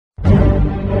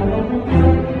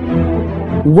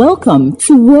Welcome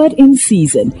to Word in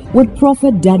Season with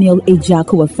Prophet Daniel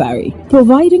Afari,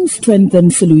 providing strength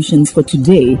and solutions for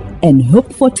today and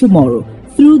hope for tomorrow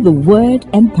through the Word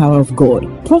and power of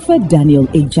God. Prophet Daniel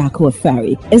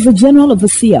Afari is the General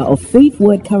Overseer of Faith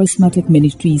Word Charismatic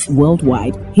Ministries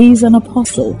worldwide. He is an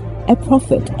apostle, a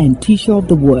prophet, and teacher of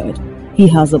the Word. He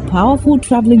has a powerful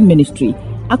traveling ministry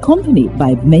accompanied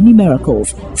by many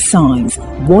miracles, signs,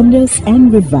 wonders,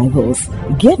 and revivals.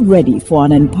 Get ready for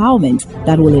an empowerment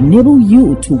that will enable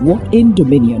you to walk in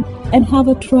dominion and have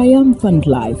a triumphant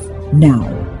life. Now,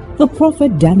 the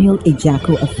Prophet Daniel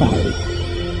Afari.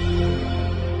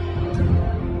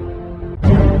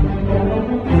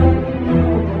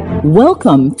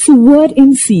 Welcome to Word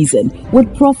in Season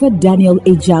with Prophet Daniel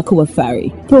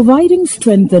Afari, providing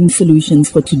strength and solutions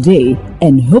for today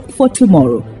and hope for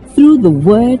tomorrow through the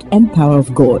Word and power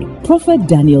of God. Prophet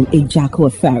Daniel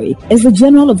Afari is the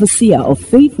General Overseer of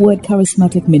Faith Word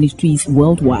Charismatic Ministries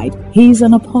worldwide. He is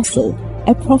an apostle,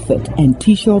 a prophet, and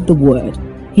teacher of the Word.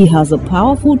 He has a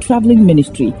powerful traveling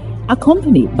ministry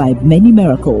accompanied by many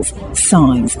miracles,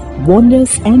 signs,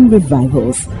 wonders, and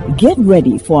revivals. Get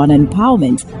ready for an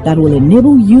empowerment that will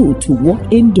enable you to walk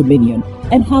in dominion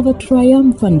and have a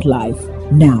triumphant life.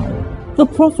 Now, the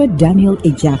Prophet Daniel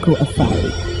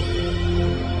Afari.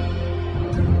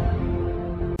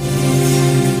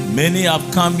 Many have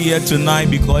come here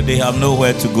tonight because they have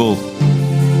nowhere to go.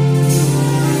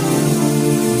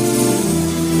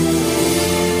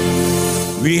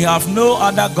 We have no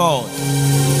other God.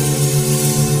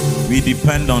 We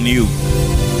depend on you.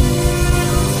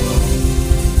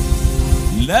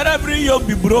 Let every yoke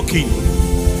be broken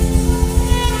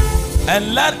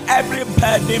and let every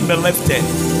burden be lifted.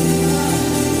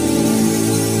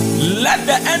 Let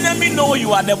the enemy know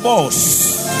you are the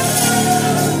boss.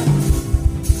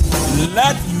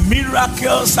 Let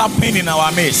miracles happen in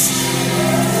our midst.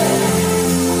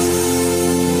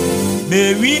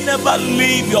 May we never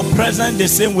leave your presence the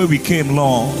same way we came,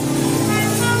 Lord.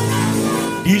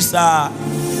 These are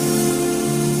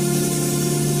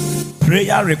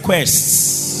prayer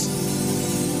requests.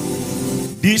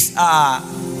 These are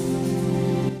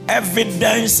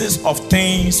evidences of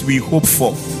things we hope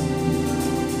for.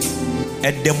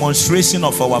 A demonstration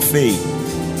of our faith.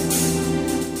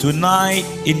 Tonight,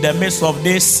 in the midst of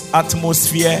this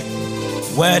atmosphere,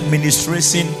 word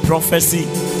ministration, prophecy,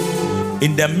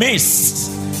 in the midst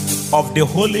of the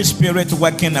Holy Spirit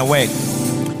working away,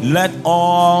 let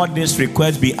all these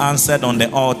requests be answered on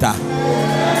the altar.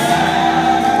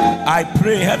 I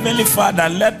pray, Heavenly Father,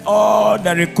 let all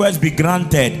the requests be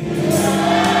granted.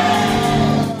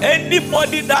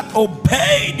 Anybody that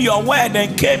obeyed your word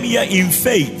and came here in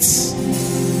faith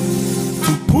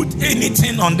to put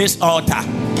anything on this altar,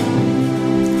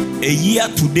 a year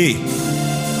today,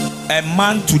 a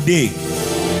month today,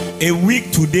 a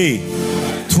week today,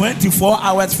 24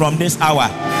 hours from this hour,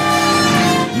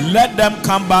 let them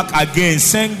come back again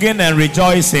singing and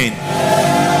rejoicing.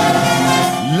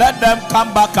 Let them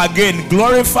come back again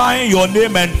glorifying your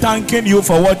name and thanking you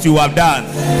for what you have done.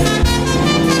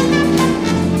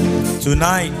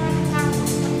 Tonight,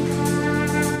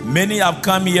 many have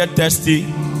come here thirsty.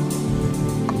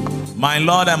 My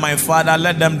Lord and my Father,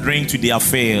 let them drink to their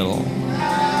fill.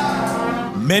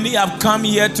 Many have come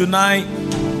here tonight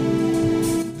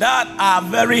that are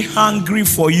very hungry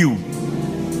for you.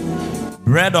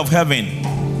 Bread of heaven,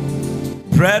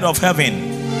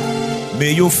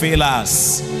 may you fill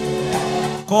us.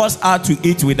 Cause us to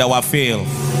eat with our fill.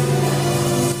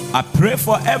 I pray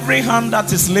for every hand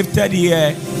that is lifted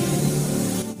here,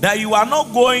 that you are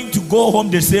not going to go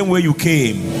home the same way you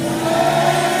came.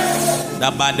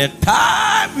 That by the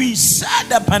time we said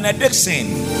the benediction,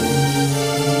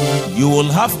 you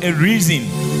will have a reason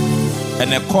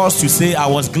and a cause to say, I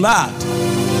was glad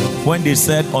when they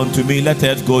said unto me, let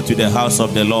us go to the house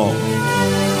of the Lord.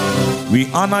 We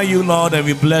honor you, Lord, and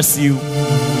we bless you,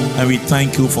 and we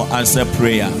thank you for answered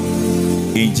prayer.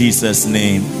 In Jesus'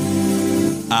 name,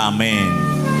 amen.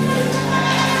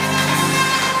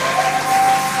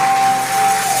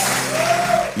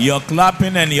 Your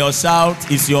clapping and your shout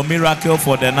is your miracle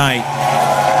for the night.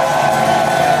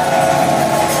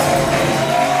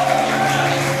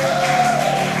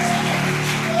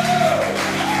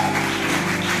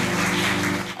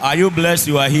 Are you blessed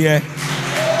you are here?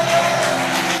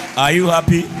 Are you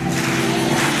happy?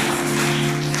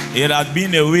 It has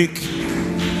been a week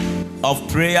of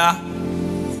prayer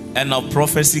and of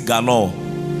prophecy galore.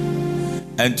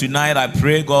 And tonight I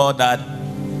pray, God, that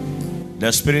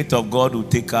the Spirit of God will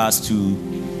take us to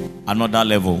another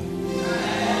level.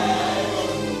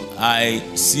 I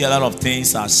see a lot of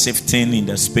things are shifting in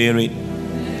the Spirit.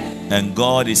 And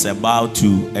God is about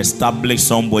to establish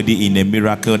somebody in a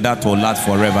miracle that will last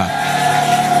forever.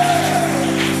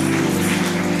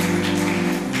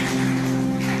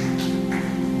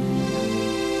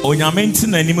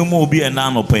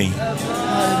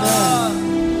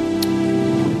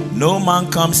 No man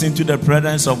comes into the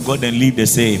presence of God and leave the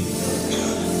same.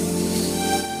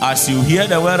 As you hear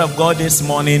the word of God this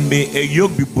morning, may a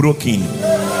yoke be broken.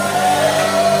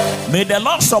 May the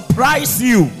Lord surprise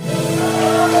you.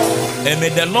 And may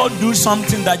the Lord do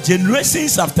something that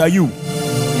generations after you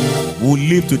will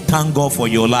live to thank God for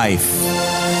your life.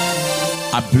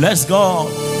 I bless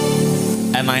God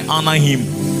and I honor him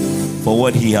for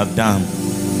what he has done.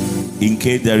 In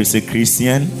case there is a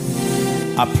Christian,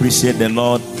 appreciate the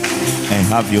Lord and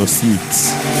have your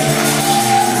seats.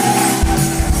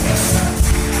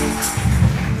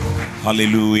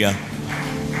 Hallelujah.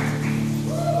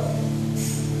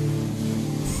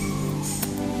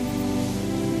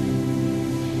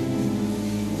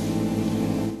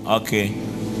 Okay,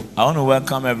 I want to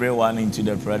welcome everyone into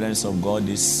the presence of God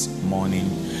this morning.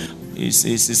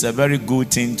 It's a very good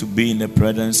thing to be in the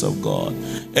presence of God.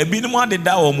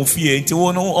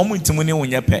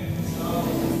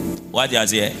 What do you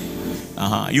say?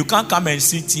 You can't come and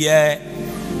sit here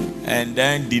and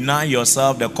then deny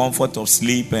yourself the comfort of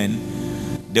sleep, and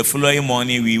the following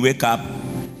morning we wake up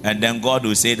and then God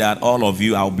will say that all of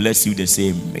you, I'll bless you the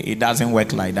same. It doesn't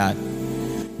work like that.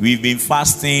 We've been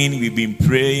fasting, we've been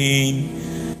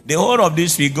praying. The whole of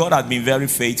this week, God has been very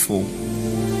faithful.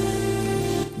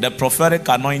 The prophetic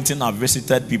anointing have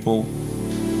visited people.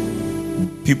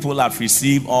 People have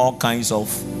received all kinds of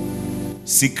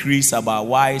secrets about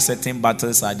why certain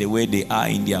battles are the way they are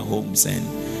in their homes. And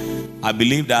I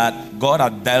believe that God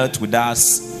has dealt with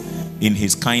us in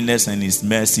his kindness and his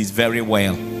mercies very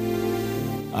well.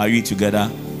 Are you together?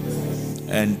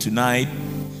 And tonight,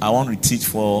 I want to teach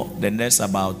for the next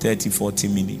about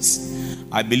 30-40 minutes.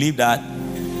 I believe that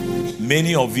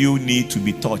many of you need to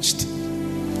be touched.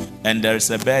 And there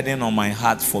is a burden on my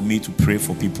heart for me to pray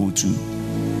for people too.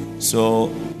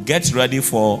 So get ready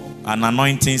for an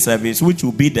anointing service, which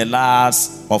will be the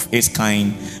last of its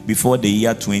kind before the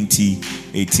year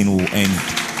 2018 will end.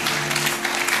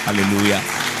 Hallelujah.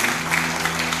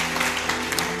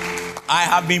 I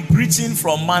have been preaching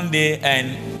from Monday,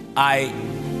 and I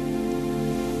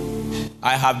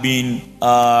have been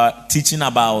teaching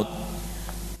about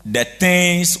the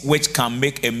things which can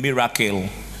make a miracle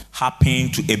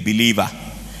happen to a believer.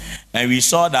 And we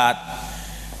saw that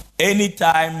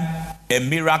anytime a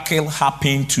miracle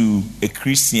happened to a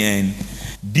Christian,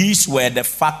 these were the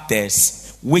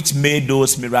factors which made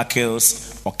those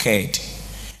miracles occurred.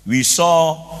 We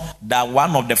saw that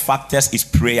one of the factors is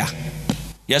prayer.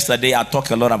 Yesterday I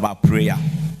talked a lot about prayer.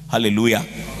 Hallelujah.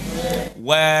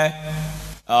 Where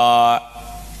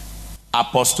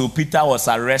Apostle Peter was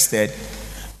arrested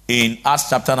in Acts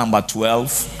chapter number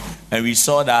 12, and we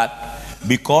saw that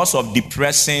because of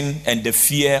depression and the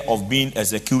fear of being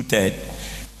executed,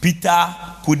 Peter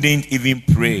couldn't even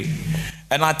pray.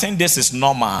 And I think this is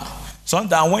normal.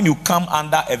 Sometimes when you come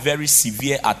under a very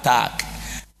severe attack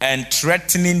and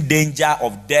threatening danger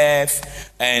of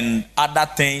death and other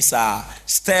things are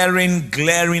staring,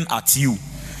 glaring at you,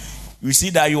 you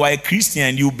see that you are a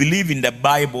Christian, you believe in the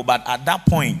Bible, but at that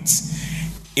point,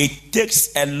 it takes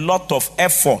a lot of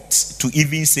effort to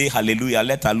even say hallelujah,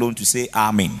 let alone to say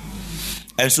amen.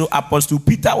 And so Apostle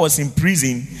Peter was in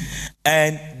prison,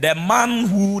 and the man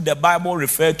who the Bible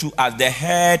referred to as the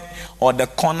head or the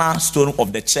cornerstone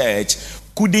of the church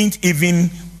couldn't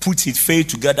even put his faith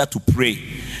together to pray.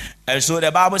 And so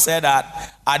the Bible said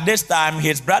that at this time,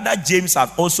 his brother James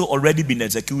had also already been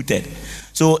executed.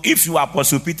 So if you are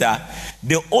Apostle Peter,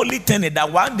 the only thing is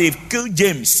that when they've killed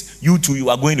James, you too, you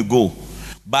are going to go.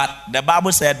 But the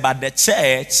Bible said, but the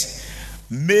church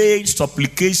made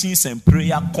supplications and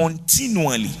prayer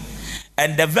continually.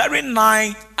 And the very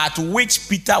night at which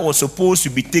Peter was supposed to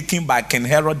be taken by King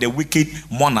Herod, the wicked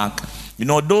monarch, you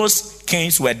know, those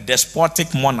kings were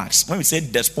despotic monarchs. When we say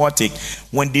despotic,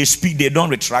 when they speak, they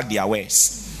don't retract their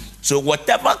words. So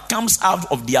whatever comes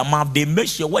out of their mouth, they make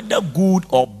sure, whether good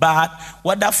or bad,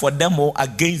 whether for them or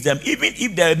against them, even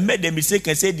if they made a mistake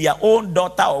and say their own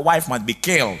daughter or wife must be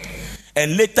killed,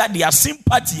 and later their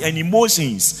sympathy and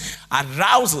emotions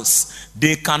arouses,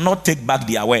 they cannot take back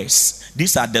their words.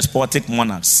 These are despotic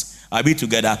monarchs. Are we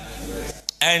together?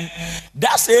 And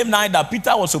that same night that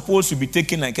Peter was supposed to be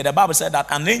taken, and the Bible said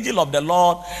that an angel of the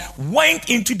Lord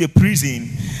went into the prison,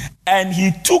 and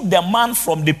he took the man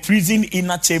from the prison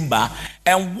inner chamber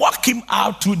and walked him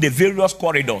out through the various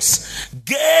corridors.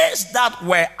 Gates that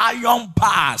were iron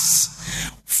bars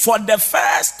for the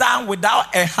first time,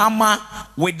 without a hammer,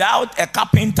 without a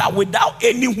carpenter, without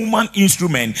any human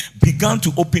instrument, began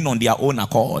to open on their own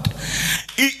accord.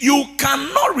 You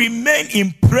cannot remain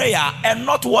in prayer and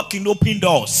not walk in open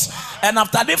doors. And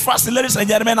after this fast, ladies and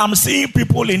gentlemen, I'm seeing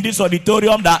people in this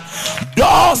auditorium that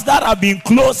doors that have been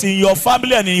closed in your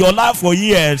family and in your life for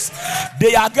years,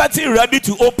 they are getting ready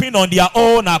to open on their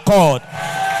own accord.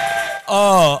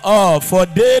 For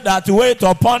they that wait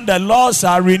upon the Lord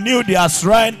shall renew their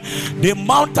strength. They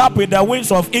mount up with the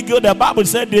wings of eagle. The Bible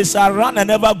said they shall run and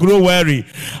never grow weary.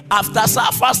 After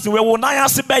fasting,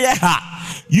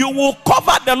 you will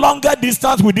cover the longer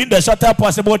distance within the shorter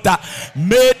possible time.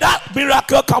 May that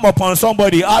miracle come upon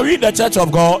somebody. Are we in the church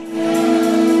of God?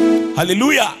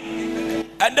 Hallelujah.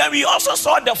 And then we also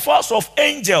saw the force of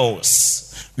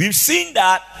angels. We've seen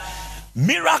that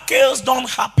miracles don't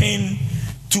happen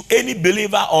to any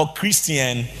believer or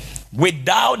Christian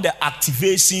without the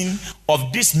activation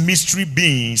of these mystery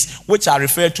beings, which are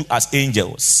referred to as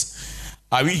angels.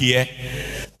 Are we here?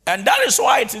 And that is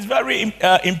why it is very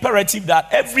imperative that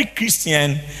every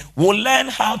Christian will learn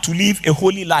how to live a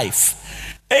holy life.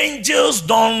 Angels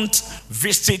don't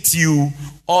visit you,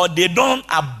 or they don't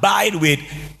abide with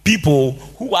people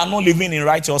who are not living in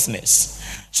righteousness.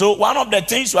 So one of the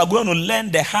things you are going to learn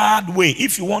the hard way,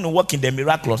 if you want to walk in the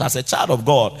miraculous as a child of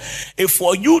God, is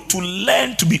for you to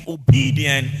learn to be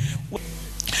obedient.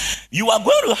 You are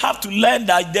going to have to learn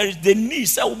that there is the need.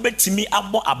 So me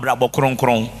abo abrabo kron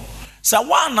kron. So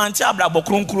one nanti abrabo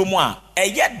kron kron mo a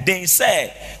yet they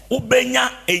say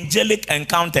ubenya angelic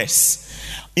encounters.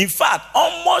 In fact,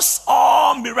 almost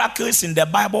all miracles in the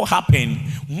Bible happened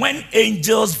when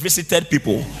angels visited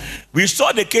people. We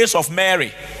saw the case of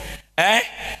Mary. I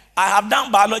have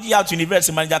done biology at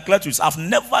University Manager Cletus. I've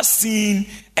never seen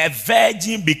a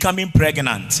virgin becoming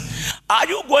pregnant. Are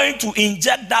you going to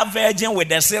inject that virgin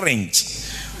with a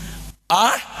syringe?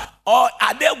 Or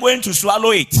are they going to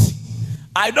swallow it?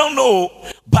 I don't know.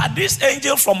 But this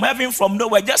angel from heaven, from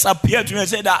nowhere, just appeared to me and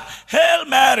said that, "Hail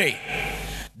Mary,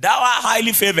 thou art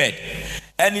highly favored."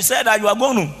 And he said that you are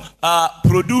going to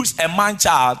produce a man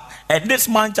child, and this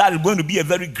man child is going to be a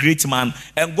very great man,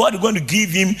 and God is going to give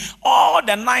him all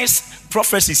the nice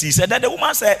prophecies. He said that the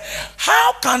woman said,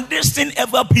 "How can this thing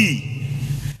ever be?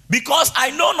 Because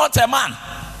I know not a man."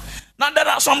 Now there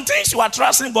are some things you are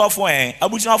trusting God for.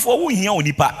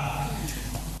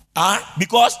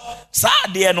 Because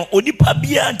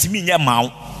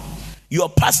your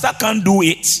pastor can't do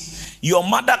it, your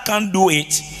mother can't do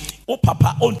it. Oh,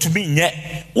 Papa, unto me, even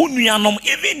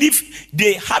if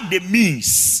they have the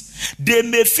means, they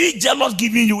may feel jealous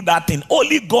giving you that thing.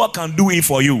 Only God can do it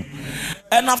for you.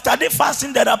 And after the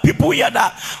fasting, there are people here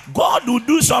that God will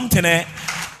do something.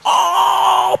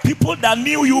 All people that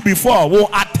knew you before will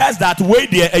attest that way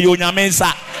there.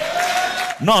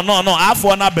 No. I have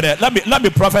one. Let me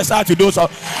prophesy to those.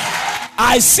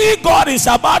 I see God is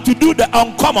about to do the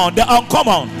uncommon.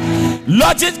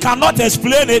 Logic cannot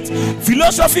explain it.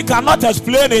 Philosophy cannot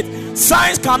explain it.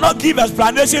 Science cannot give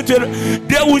explanation to it.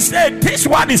 They will say this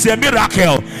one is a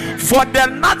miracle. For the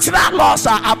natural laws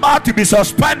are about to be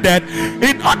suspended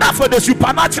in order for the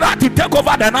supernatural to take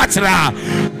over the natural.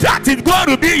 That is going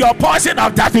to be your portion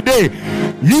after today.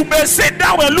 You may sit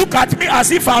down and look at me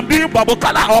as if I'm doing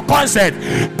Babukala or concert.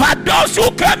 But those who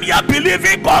came here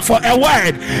believing God for a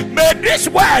word, may this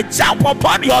word jump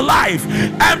upon your life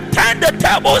and turn the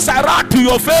tables around to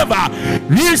your favor.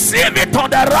 Receive it on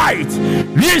the right.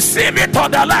 Receive it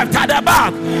on the left, at the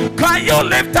back. Can you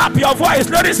lift up your voice,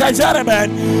 ladies and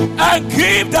gentlemen, and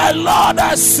give the Lord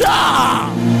a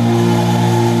song?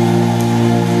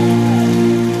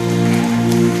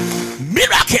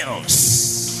 Miracles.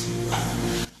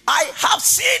 I have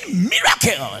seen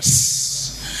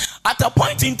miracles. At a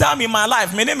point in time in my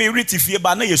life, my name is Riti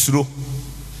Fiebane Yesuro.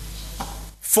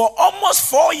 For almost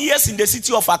 4 years in the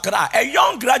city of Accra, a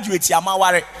young graduate,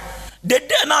 Yamaware, the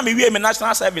day now me my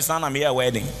national service and I'm here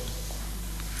wedding.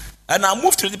 And I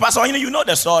moved to the pastor. You know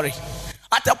the story.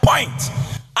 At a point,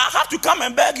 I have to come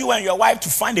and beg you and your wife to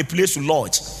find a place to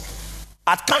lodge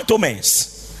at Cantonments.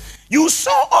 You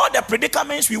saw all the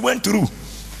predicaments we went through.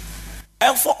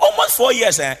 And for almost 4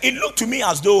 years, it looked to me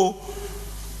as though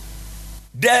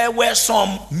there were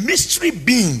some mystery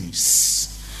beings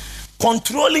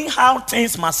controlling how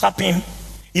things must happen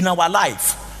in our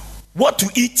life. What to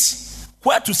eat,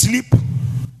 where to sleep.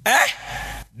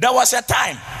 There was a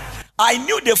time I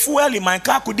knew the fuel in my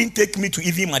car couldn't take me to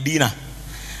even Medina.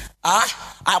 I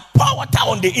poured water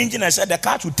on the engine and said the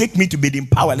car would take me to Bedin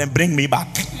Powell and bring me back.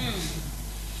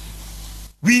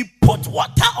 We put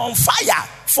water on fire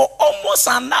for almost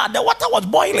an hour. The water was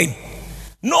boiling.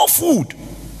 No food.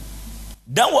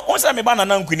 Then once I me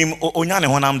banana nkunim onyane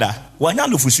honam da. Wanya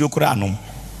no fusuo kura anom.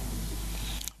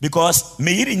 Because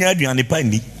me yiri nya aduane pa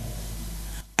ni.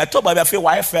 Eto ba feel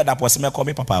why fed up was me call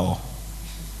me papa.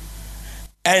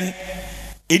 And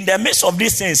in the midst of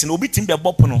these things, no bitim be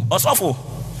bop no. Osofo.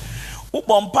 Wo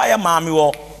bompa ya maami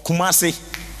wo Kumasi.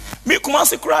 Me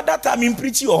Kumasi kura that time in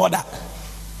preach you order.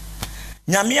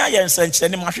 Nyame aye nsanche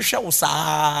ne mahwehwe wo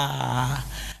saa.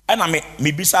 Ena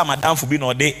me bisa madam fu bi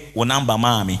no de wo number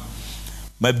maami.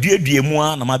 Ma duedue mu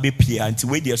a na ma be pie anti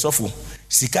we de sofo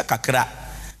sika kakra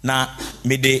na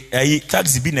me de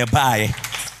taxi bi na baaye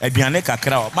aduane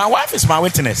kakra. My wife is my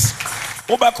witness.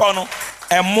 Wo be ko no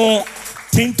emo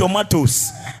tin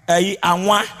tomatoes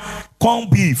anwa corn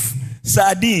beef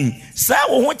sardine say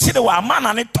wo ho kire wa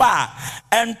mana ne to a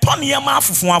enton yema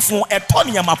afufuafo eton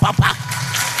yema papa.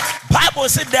 Bible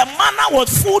said the manna was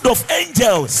food of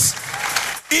angels.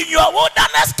 In your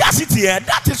wilderness scarcity,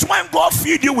 that is when God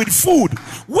feed you with food,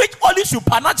 which only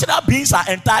supernatural beings are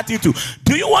entitled to.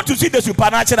 Do you want to see the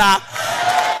supernatural?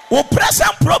 Well,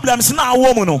 present problems now,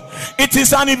 woman. It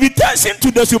is an invitation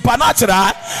to the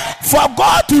supernatural for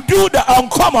God to do the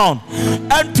uncommon.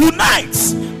 And tonight,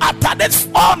 after this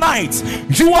all night,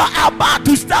 you are about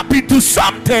to step into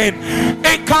something.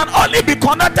 It can only be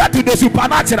connected to the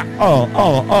supernatural.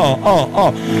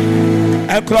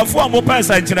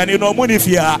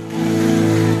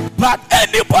 But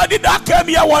anybody that came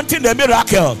here wanting the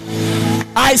miracle,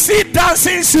 I see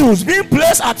dancing shoes being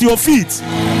placed at your feet.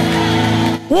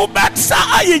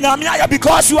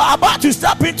 Because you are about to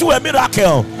step into a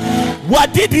miracle.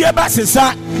 What did you ever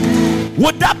say?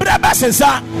 What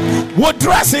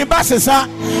dress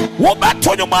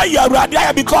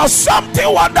because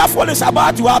something wonderful is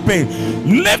about to happen.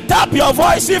 Lift up your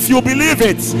voice if you believe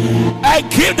it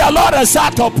and give the Lord a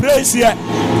shout of praise here.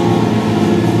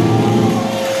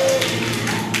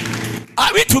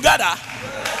 Are we together?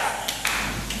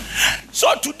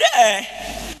 So today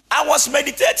I was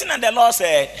meditating and the Lord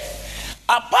said,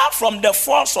 apart from the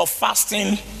force of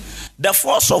fasting, the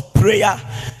force of prayer,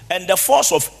 and the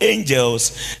force of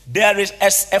angels, there is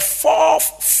a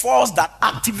fourth force that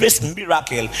activates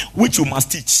miracle, which you must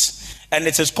teach. And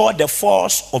it is called the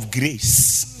force of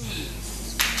grace.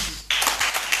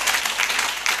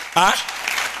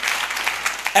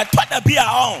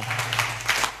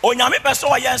 Onyame peso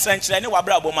wa yense nkyere ne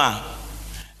wabra boma.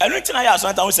 Enu ntina ya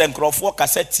so ntan se nkrofo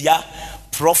kasetia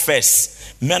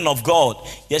prophets, men of God.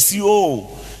 Yes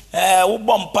wo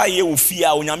bompa ye wo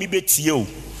fia onyame betie o.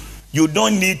 You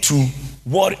don't need to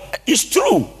worry. It's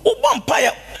true.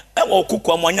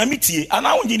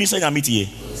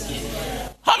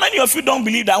 How many of you don't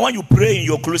believe that when you pray in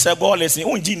your closet, God listen?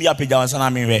 You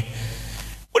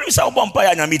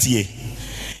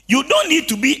don't need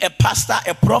to be a pastor,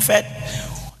 a prophet.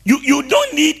 You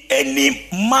don't need any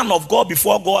man of God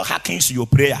before God hearkens to your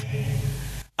prayer.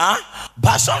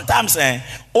 But sometimes, but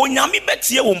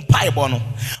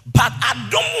I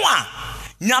don't want.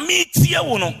 You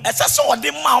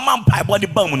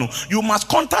must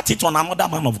contact it on another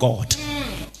man of God.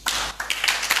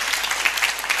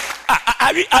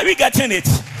 Are we getting it?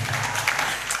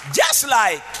 Just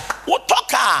like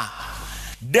Utoka,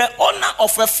 the owner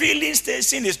of a filling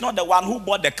station is not the one who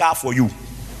bought the car for you.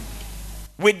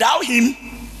 Without him,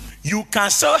 you can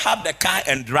still have the car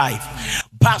and drive.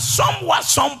 But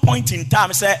some point in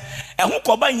time, say, and who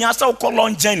cover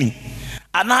long journey.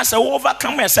 And as I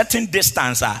overcome a certain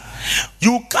distance,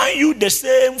 you can't use the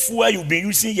same fuel you've been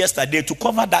using yesterday to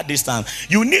cover that distance.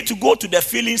 You need to go to the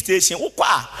filling station. No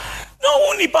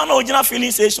only pan original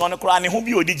filling station on the crown who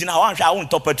be original one I won't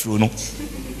top it no.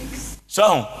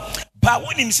 So, but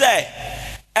when him say,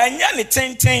 and any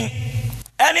thing,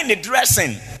 and in the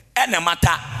dressing, and the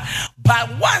matter.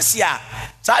 But once ya,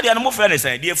 Sadi and more friends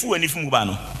say, dear fool and if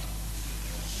mubano.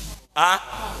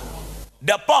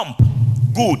 The pump,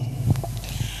 good.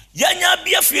 Yanya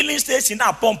be a filling station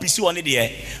now pump is on the air.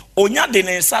 Onya de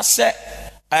nensa se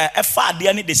a fa de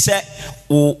ani de se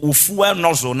o fuel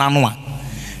nozzle nanwa.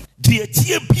 De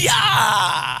tie bia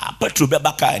petrol be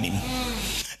baka anim.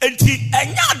 Enti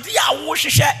enya de a wo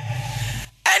hwehwe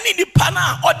ani di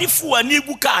pana odi fuel ani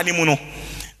gu ka anim no.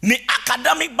 Ni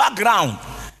academic background,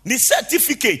 ni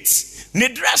certificate. The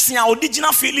dressing our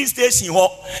original filling station.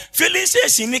 Filling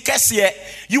station,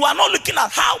 you are not looking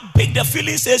at how big the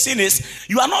filling station is.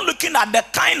 You are not looking at the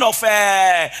kind of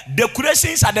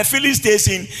decorations at the filling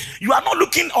station. You are not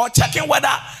looking or checking whether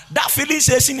that filling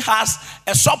station has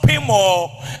a shopping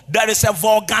mall. There is a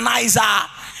vulcanizer.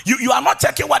 You are not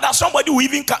checking whether somebody will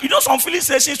even come. You know, some filling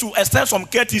stations will extend some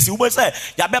courtesy. You will say,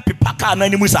 you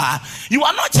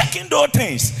are not checking those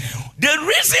things. The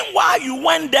reason why you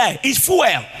went there is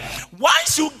fuel.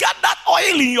 Once you get that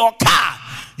oil in your car,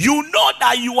 you know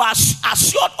that you are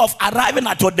assured of arriving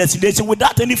at your destination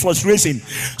without any frustration.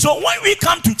 So when we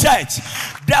come to church,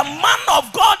 the man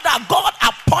of God that God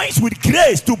appoints with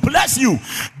grace to bless you,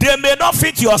 they may not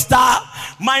fit your style.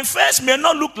 My face may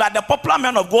not look like the popular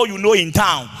man of God you know in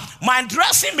town. My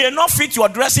dressing may not fit your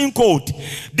dressing code.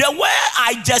 The way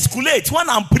I gesticulate when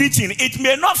I'm preaching, it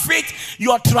may not fit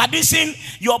your tradition,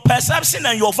 your perception,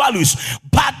 and your values.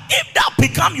 But if that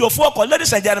become your focus,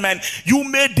 ladies and gentlemen, you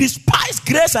may despise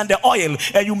grace and the oil,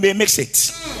 and you may mix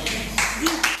it.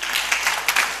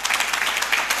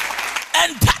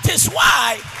 And that is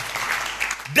why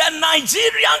the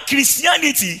Nigerian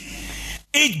Christianity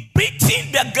is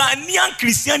beating the Ghanaian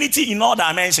Christianity in all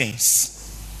dimensions.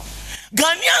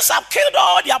 Ghanaians have killed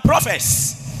all their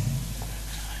prophets.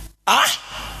 I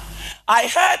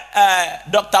heard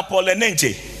Dr. Paul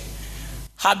Enenche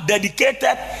had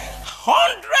dedicated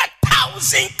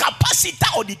 100,000 capacity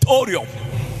auditorium.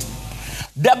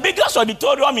 The biggest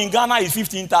auditorium in Ghana is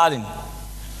 15,000.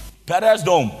 Perez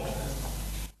Dome.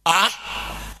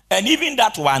 And even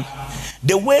that one,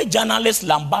 the way journalists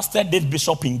lambasted this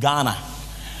bishop in Ghana,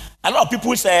 a lot of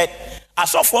people said, I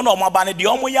saw for no mabane the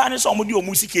omoya so omudi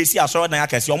omusika esi aso na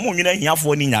yakese omo nwina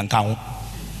hiafo ni nyanka ho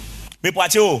me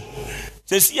pache o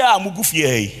se sia amugu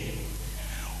fie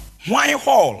hwan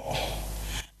hall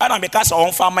ana me ka so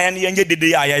on fama ya ne dede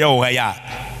ya ya o ya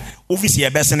office e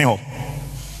besene ho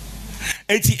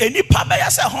eti eni pa be ya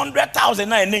say 100,000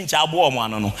 na ene ncha abo omo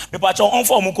ano no me pache on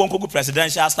for omu konkogu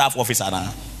presidential staff officer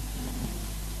na.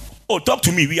 Oh, talk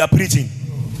to me, we are preaching.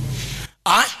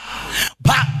 But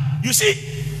you see,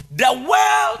 the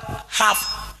world have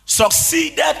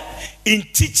succeeded in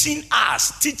teaching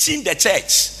the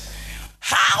church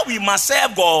how we must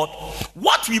serve God,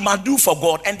 what we must do for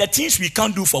God, and the things we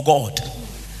can't do for God.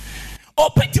 Oh,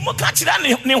 petimo kachira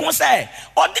ne ho say,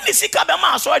 odini sika be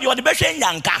ma so de odebehwe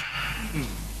nyanka.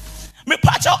 Me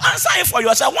patch out answer for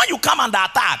yourself. When you come under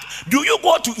attack, do you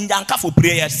go to Nyanka for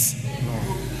prayers?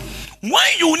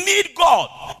 When you need God,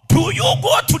 do you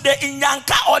go to the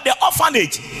Inyanka or the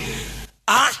orphanage?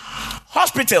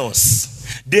 Hospitals,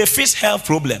 they face health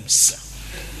problems.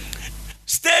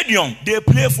 Stadium, they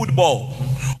play football.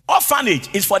 Orphanage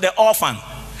is for the orphan.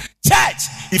 Church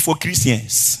is for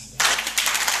Christians.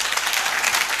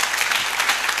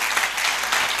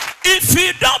 If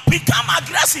you don't become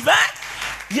aggressive,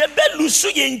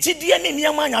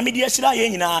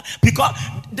 because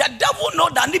the devil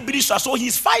knows that, so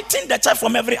he's fighting the church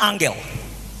from every angle.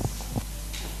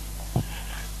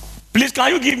 Please,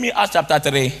 can you give me Acts chapter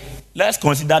 3? Let's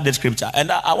consider the scripture. And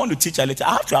I want to teach a little.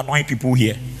 I have to anoint people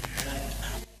here.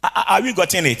 Are we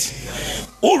getting it?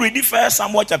 Who read the 1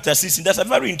 Samuel chapter 16? There's a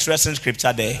very interesting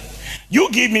scripture there. You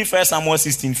give me 1 Samuel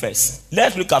 16 first.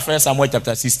 Let's look at 1 Samuel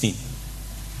chapter 16.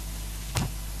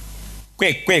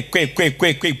 Quick,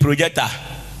 projector.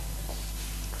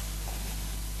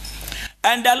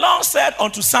 And the Lord said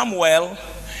unto Samuel,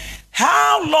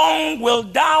 how long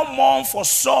wilt thou mourn for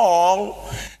Saul,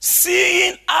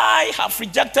 seeing I have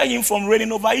rejected him from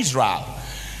reigning over Israel?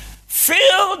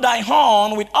 Fill thy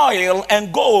horn with oil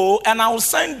and go, and I will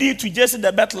send thee to Jesse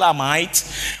the Bethlehemite,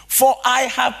 for I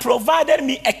have provided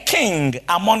me a king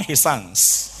among his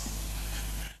sons.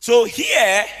 So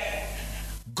here,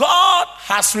 God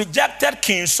has rejected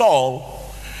King Saul,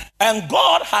 and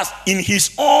God has, in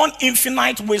his own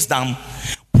infinite wisdom,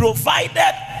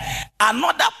 provided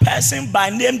another person by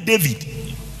name David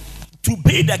to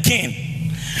be the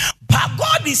king. But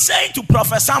God is saying to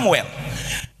Prophet Samuel,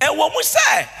 and when we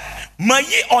say,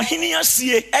 "Mayi ohinia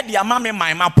sie edi amame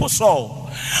my maposo,"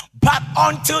 but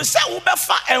until say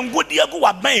ubefa engudi egu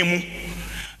waban mu,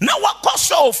 na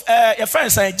wakoso of your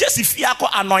friend saying Jesse fiako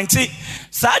anointing,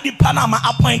 Sadi Panama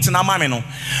appointing amame no,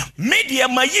 media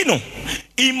mayino.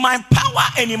 In my power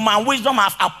and in my wisdom I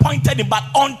have appointed him, but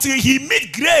until he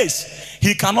meet grace,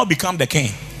 he cannot become the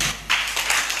king.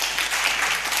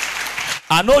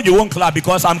 I know you won't clap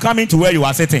because I'm coming to where you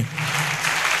are sitting.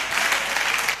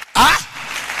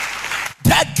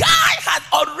 The guy had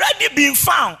already been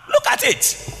found. Look at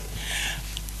it.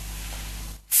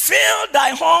 Fill thy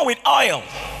horn with oil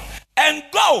and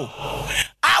go.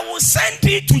 I will send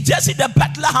thee to Jesse the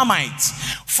Bethlehemite,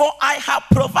 for I have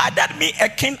provided me a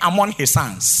king among his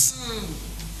sons.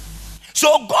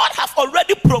 So God has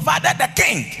already provided the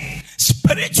king.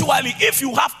 Spiritually, if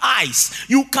you have eyes,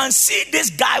 you can see this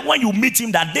guy when you meet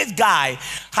him, that this guy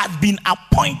has been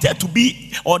appointed to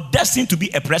be or destined to be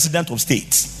a president of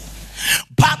state.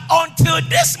 But until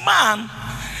this man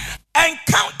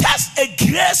encounters a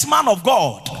grace man of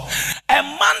God, a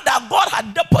man that God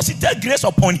had deposited grace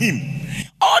upon him,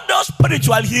 Although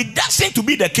spiritual, he doesn't to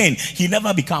be the king. He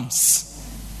never becomes.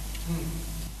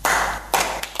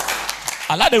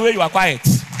 I like the way you are quiet.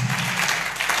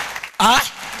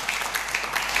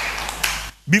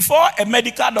 Before a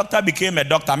medical doctor became a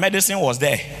doctor, medicine was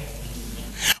there.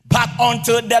 But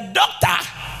until the doctor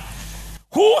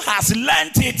who has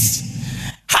learned it,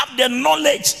 have the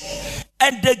knowledge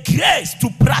and the grace to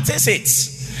practice it,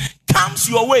 comes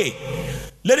your way.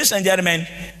 Ladies and gentlemen,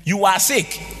 you are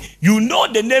sick. You know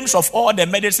the names of all the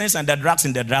medicines and the drugs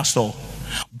in the drugstore,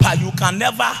 but you can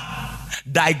never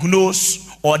diagnose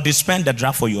or dispense the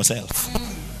drug for yourself.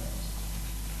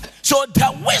 So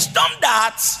the wisdom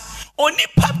that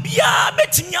onipa bia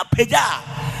betinya peda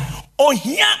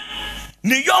ohia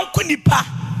ne yonko nipa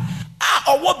a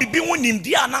owo bibi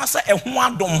wonimdi anasa eho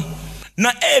adom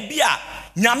na ebia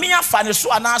nyame afa ne so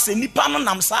anasa nipa no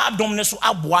nam sa adom ne so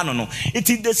aboa no. It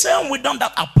is the same wisdom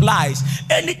that applies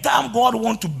anytime God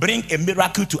wants to bring a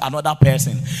miracle to another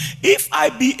person. If I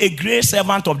be a great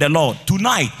servant of the Lord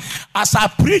tonight, as I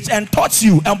preach and touch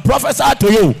you and prophesy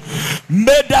to you,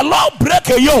 may the Lord break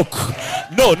a yoke.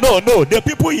 No, the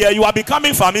people here, you are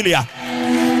becoming familiar.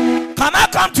 Can I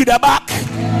come to the back?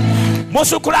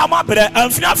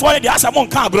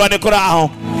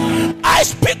 I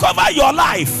speak over your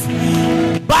life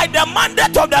by the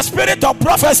mandate of the spirit of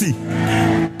prophecy.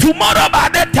 Tomorrow by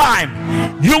that time,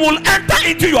 you will enter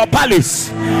into your palace.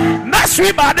 Next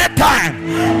week by that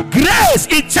time, grace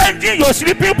is changing your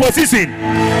sleeping position.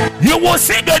 You will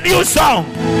sing a new song.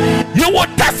 You will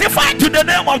testify to the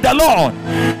name of the Lord.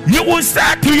 You will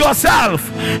say to yourself,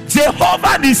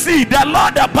 Jehovah Nissi, the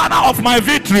Lord, the banner of my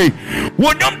victory.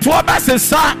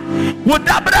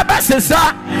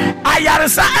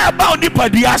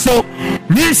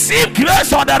 Receive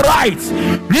grace on the right.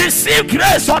 Receive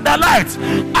grace on the left.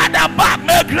 At the back,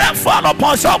 may grace fall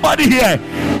upon somebody here.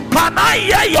 Can I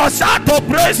hear your shout of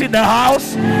praise in the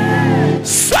house?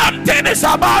 Something is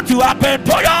about to happen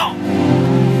to you.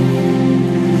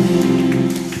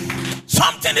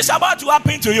 Something is about to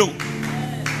happen to you.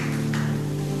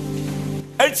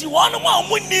 It's one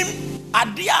more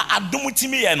adia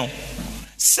adumutimi eno.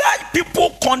 Such people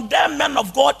condemn men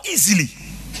of God easily.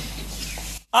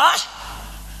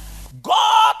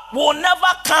 God will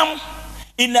never come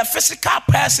in a physical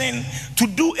person to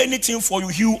do anything for you.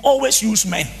 He will always use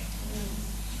men.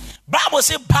 Bible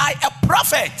says by a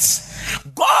prophet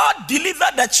God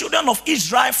delivered the children of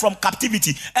Israel from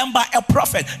captivity, and by a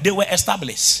prophet they were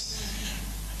established.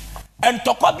 And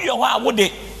tokobi wa wo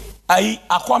de ai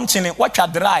akwamchene watwa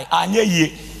dry anye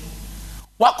yie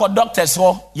wako doctors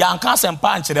ho yanka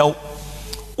sempa nkyere wo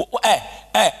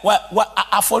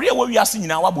afori wo wiase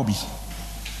nyina wabobi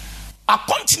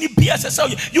akwamchene bia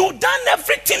say you done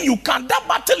everything you can. That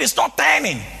battle is not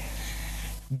turning.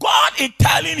 God is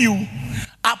telling you,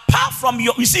 apart from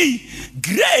your, you see,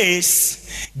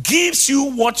 grace gives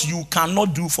you what you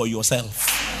cannot do for yourself.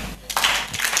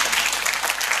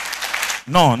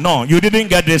 No, you didn't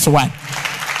get this one.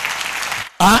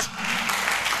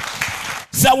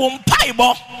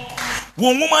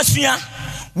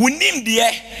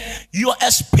 Your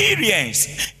experience,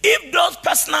 if those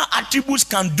personal attributes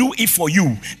can do it for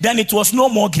you, then it was no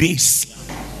more grace.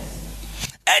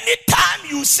 Anytime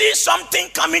you see something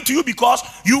coming to you because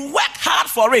you work hard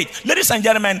for it, ladies and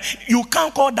gentlemen, you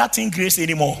can't call that thing grace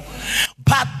anymore.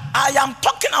 But I am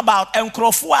talking about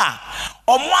enkrofua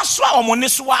omwaswa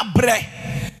omoneswa bre.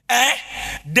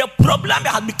 The problem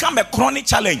has become a chronic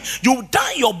challenge. You've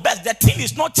done your best, the thing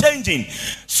is not changing.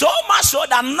 So much so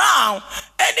that now,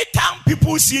 anytime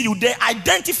people see you, they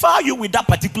identify you with that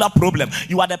particular problem.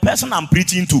 You are the person I'm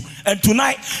preaching to. And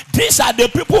tonight, these are the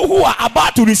people who are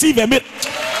about to receive a miracle.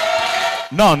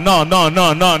 No.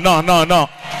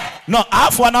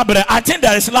 I think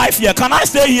there is life here. Can I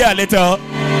stay here a little?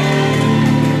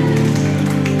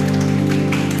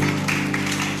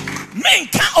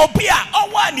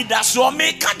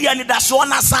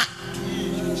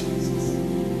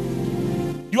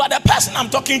 You are the person I'm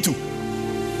talking to.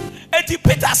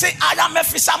 Peter say, I am a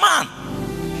fisherman.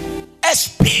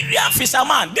 Experienced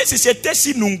fisherman. This is a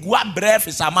Tesi Nungwa brave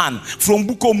fisherman from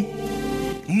Bukom.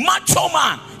 Macho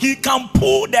man. He can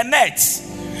pull the nets.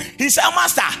 He said,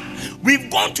 Master, we've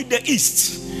gone to the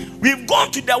east. We've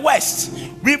gone to the west.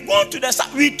 We've gone to the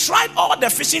south. We tried all the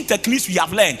fishing techniques we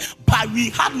have learned, but we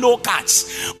had no catch.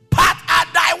 But at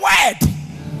thy word,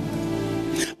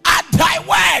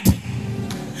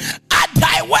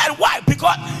 why?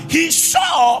 Because he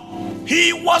saw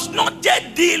he was not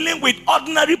just dealing with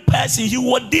ordinary person, he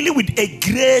was dealing with a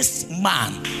grace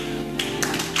man.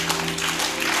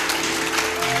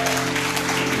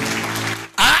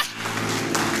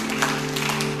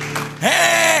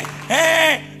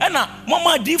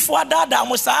 di for dada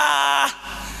musa.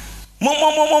 I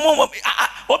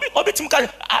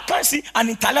can't see an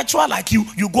intellectual like you.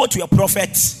 You go to a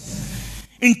prophet.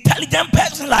 Intelligent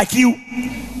person like you.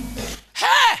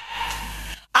 Hey,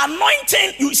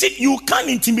 anointing. You see, you can't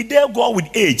intimidate God with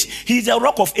age. He's a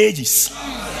rock of ages.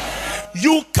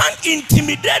 You can't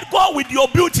intimidate God with your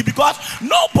beauty because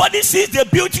nobody sees the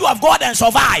beauty of God and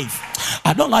survive.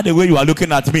 I don't like the way you are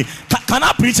looking at me. Can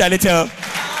I preach a little?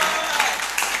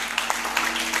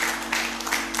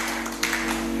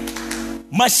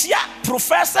 Messiah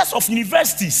professors of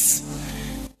universities,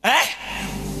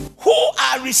 who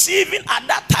are receiving at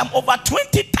that time over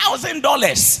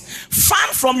 $20,000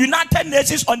 fund from United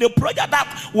Nations on a project that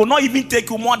will not even take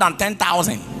you more than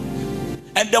 10,000,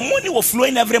 and the money was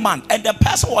flowing every month, and the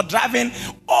person was driving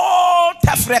all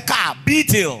Tefre car,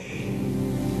 Beetle,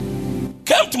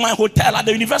 came to my hotel at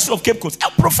the University of Cape Coast, a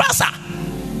professor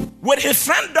with his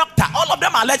friend doctor. All of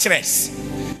them are lecturers.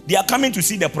 They are coming to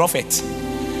see the prophet.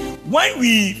 When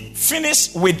we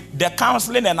finished with the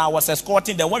counseling and I was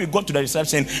escorting them, when we got to the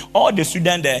reception, all the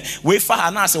students there, wait for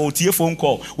her, say, oh, phone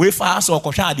call, wait for us, or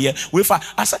wait for.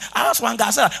 I asked one guy, I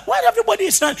said, why everybody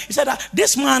is done? He said,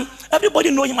 this man,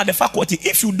 everybody know him at the faculty.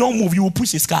 If you don't move, you will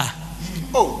push his car.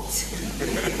 Oh,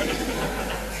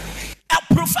 a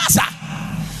professor.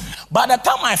 By the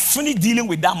time I finished dealing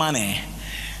with that man,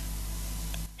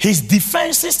 his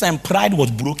defenses and pride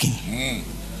was broken.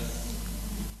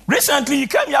 Recently, he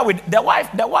came here with the wife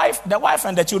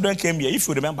and the children came here, if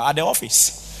you remember, at the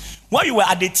office. When you were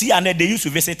at the tea and they used to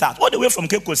visit us, all the way from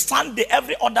Cape Coast. Sunday,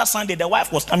 every other Sunday, the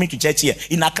wife was coming to church here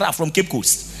in Accra from Cape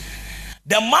Coast.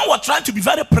 The man was trying to be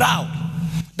very proud.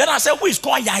 Then I said, who is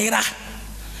called Yaira?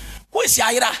 Who is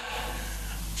Yaira?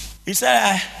 He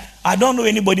said, I don't know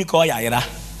anybody called Yaira.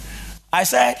 I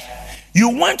said, you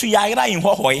went to Yaira in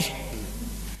Hohoi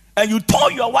and you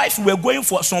told your wife you were going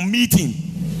for some meeting.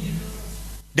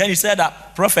 Then he said,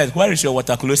 prophet, where is your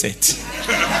water closet?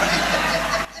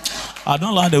 I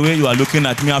don't like the way you are looking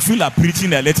at me. I feel like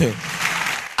preaching a little.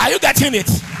 Are you getting it?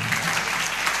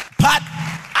 But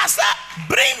I said,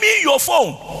 bring me your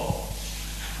phone.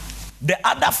 The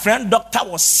other friend doctor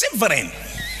was shivering.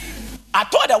 I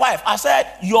told the wife, I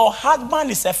said, your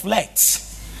husband is a flirt.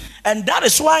 And that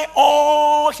is why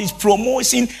all his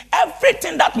promotion,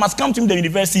 everything that must come to him in the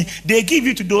university, they give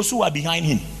it to those who are behind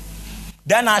him.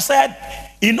 Then I said,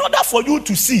 in order for you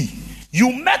to see,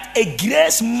 you met a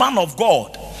grace man of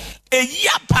God. A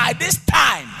year by this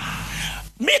time,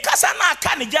 Mikasana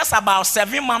can just about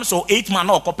 7 months or 8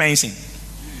 months or compensation.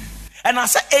 And I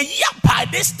said, a year by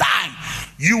this time,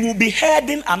 you will be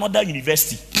heading another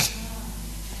university.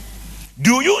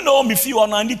 Do you know me if you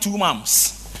are only 2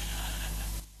 months?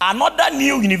 Another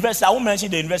new university, I won't mention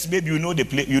the university, maybe you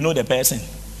know the person.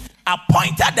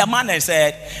 Appointed the man and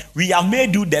said, we have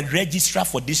made you the registrar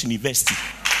for this university.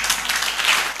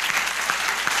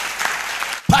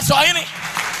 Pastor Ini,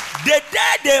 the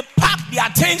day they packed their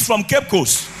things from Cape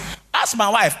Coast, ask my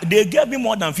wife, they gave me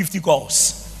more than 50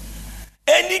 calls.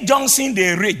 Any junction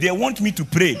they read, they want me to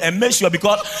pray and make sure,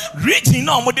 because reaching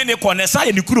now more than a corner side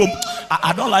in the room.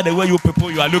 I don't like the way you people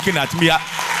you are looking at me.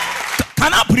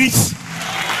 Can I preach?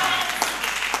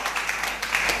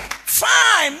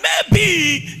 Fine,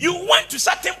 maybe you went to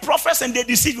certain prophets and they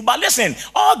deceived you, but listen,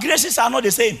 all graces are not the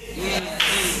same.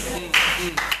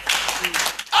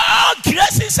 All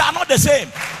graces are not the same.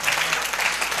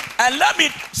 And let me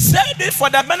say this for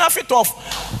the benefit of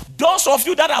those of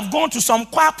you that have gone to some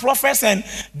quack prophets and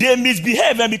they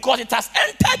misbehave, and because it has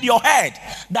entered your head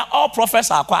that all prophets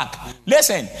are quack.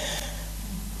 Listen,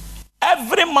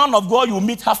 every man of God you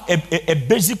meet have a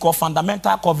basic or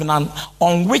fundamental covenant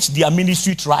on which their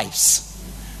ministry thrives.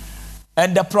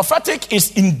 And the prophetic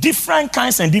is in different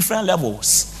kinds and different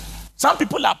levels. Some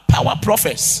people are power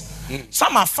prophets.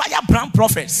 Some are firebrand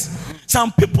prophets.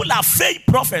 Some people are faith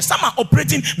prophets. Some are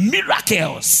operating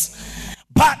miracles.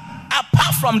 But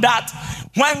apart from that,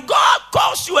 when God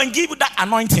calls you and gives you that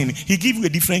anointing, he gives you a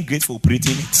different grace for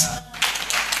operating it.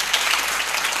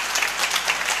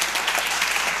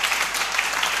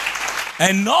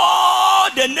 And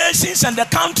all the nations and the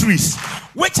countries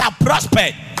which are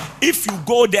prospered, if you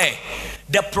go there,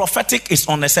 the prophetic is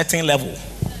on a certain level.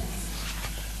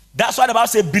 That's why the Bible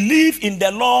says, believe in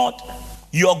the Lord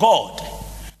your God,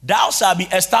 thou shalt be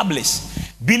established.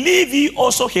 Believe ye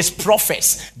also his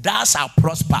prophets, thou shalt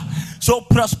prosper. So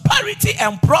prosperity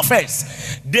and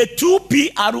prophets, the two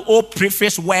PRO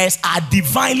preface words are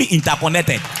divinely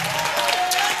interconnected.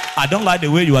 I don't like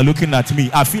the way you are looking at me.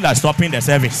 I feel like stopping the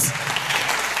service.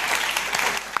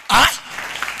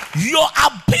 Your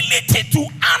ability to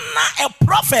honor a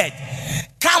prophet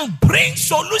can bring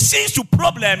solutions to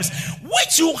problems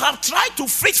which you have tried to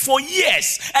fix for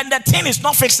years and the thing is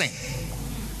not fixing.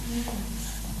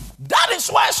 That is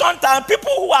why sometimes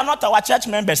people who are not our church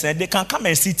members, they can come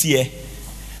and sit here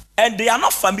and they are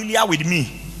not familiar with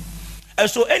me. And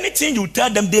so anything you tell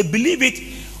them, they believe it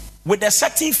with a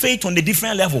certain faith on a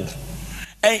different level.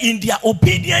 And in their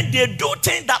obedience, they do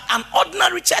things that an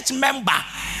ordinary church member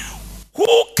who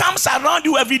comes around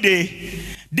you every day,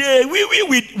 they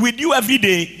wee with you every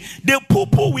day, they poo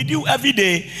with you every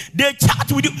day, they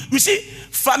chat with you. You see,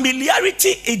 familiarity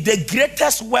is the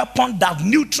greatest weapon that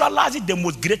neutralizes the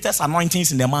most greatest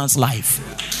anointings in a man's life.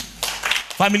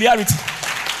 Familiarity.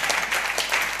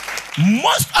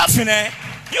 Most often,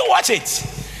 you watch it.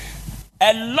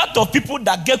 A lot of people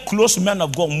that get close to men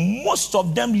of God, most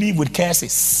of them live with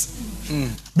curses.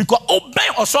 Because obey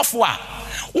or software,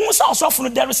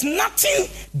 there is nothing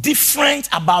different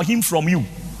about him from you.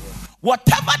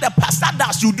 Whatever the pastor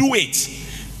does, you do it.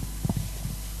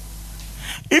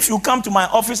 If you come to my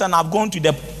office and I've gone to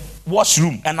the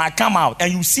washroom and I come out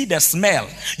and you see the smell,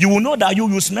 you will know that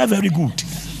you smell very good.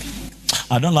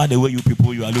 I don't like the way you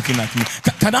people, you are looking at me.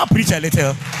 Can I preach a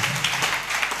little?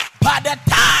 By the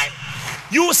time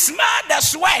you smell the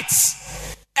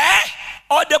sweats,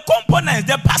 or the components,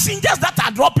 the passengers that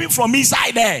are dropping from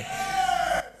inside there,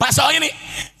 Pastor,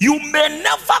 you may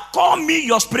never call me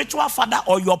your spiritual father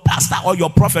or your pastor or your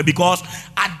prophet, because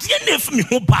I didn't me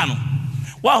who ban.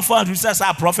 One for you says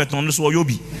our prophet on this will you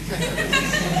be.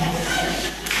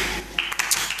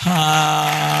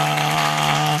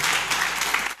 Are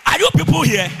you people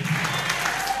here?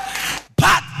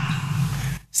 But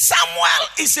Samuel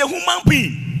is a human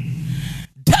being.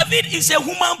 David is a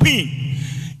human being.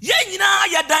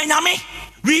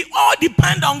 We all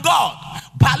depend on God.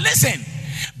 But listen,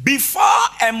 before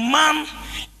a man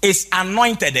is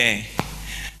anointed,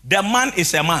 the man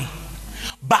is a man.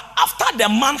 But after the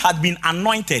man has been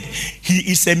anointed,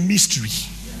 he is a mystery.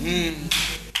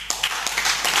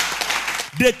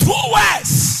 The two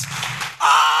words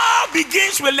all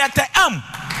begins with letter M,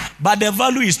 but the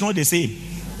value is not the same.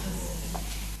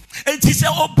 It is a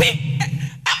obey.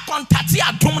 Contact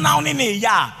your dom now in a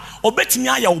year.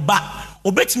 Obetimia your back.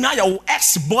 Obetimia your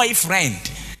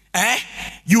ex-boyfriend. I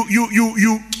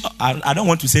don't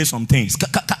want to say some things.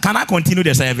 Can I continue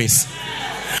the service?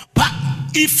 But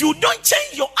if you don't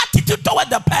change your attitude toward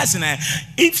the person,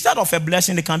 instead of a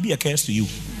blessing, it can be a curse to you.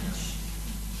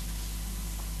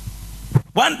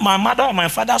 When my mother and my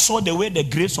father saw the way the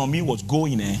grace on me was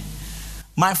going,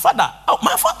 my father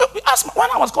asked, when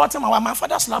I was courting my wife, my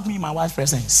father slapped me in my wife's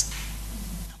presence.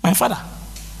 My father,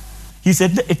 he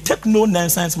said, it take no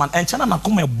nonsense, man. And China na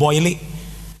come boil it.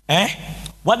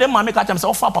 What the man make at him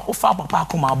say, papa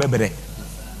come out, baby.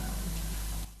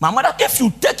 My mother, if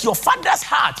you take your father's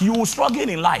heart, you will struggle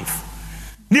in life.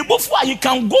 Before you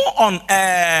can go on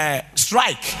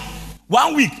strike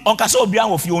 1 week on Kaso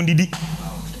Bian of you on Didi.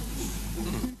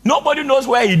 Nobody knows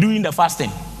where you're doing the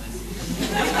fasting.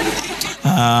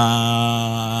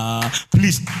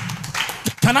 Please,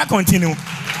 can I continue?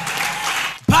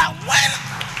 But when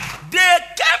they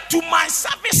came to my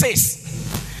services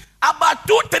about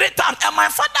 2-3 times, and my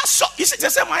father saw, he said,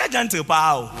 "Just say my agent,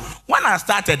 when I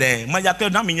started there, my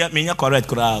agent not me correct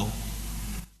crowd.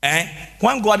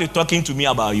 When God is talking to me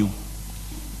about you,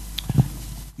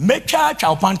 make church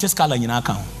our panties color in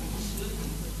account."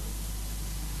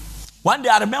 One day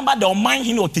I remember the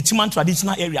Oman or Tichiman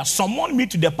traditional area. Someone me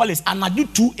to the palace and at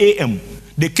 2 a.m.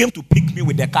 they came to pick me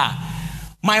with the car.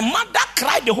 My mother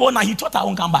cried the whole night. He thought I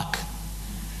won't come back.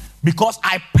 Because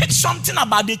I picked something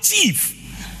about the chief.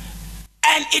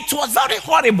 And it was very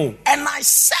horrible. And I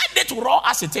said it raw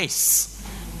as it is.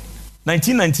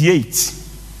 1998.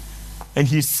 And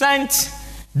he sent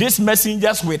these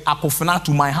messengers with Akofena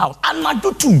to my house. And I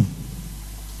do too.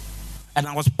 And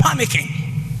I was panicking.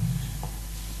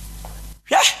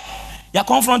 Yeah, you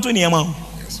confront me, man.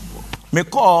 Me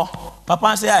call Papa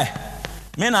and say,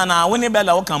 "Me na when you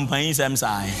bella o campaign same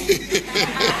side."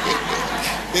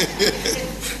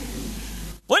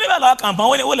 When you bella o campaign,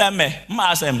 when you will me,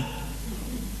 masem.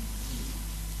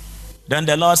 Then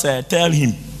the Lord said, "Tell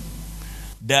him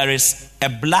there is a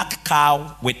black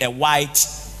cow with a white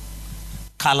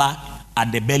color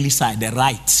at the belly side, the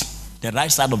right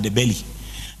side of the belly.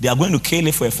 They are going to kill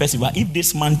it for a festival. If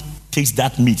this man takes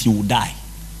that meat, he will die."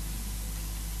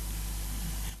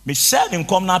 Michelle in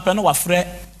come na pe no wa frɛ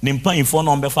ne mpa info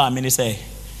no mbefa me ne sɛ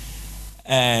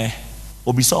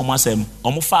obisa o masem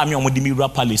o fa me o de mi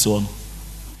wura palace on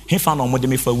he fa no o de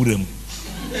mi fa wuram.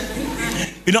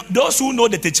 You know, those who know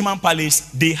the Techiman Palace,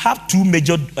 they have 2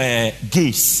 major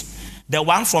gates. the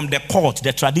one from the court,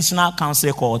 the traditional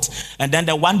council court, and then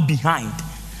the one behind.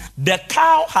 The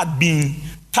cow had been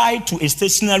tied to a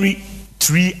stationary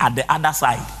tree at the other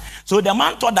side. So the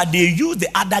man thought that they used the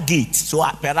other gate. So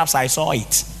perhaps I saw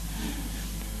it.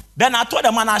 Then I told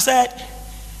the man, I said,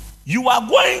 you are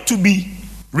going to be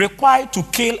required to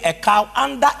kill a cow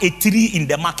under a tree in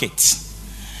the market.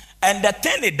 And the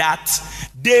thing is that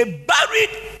they buried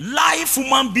live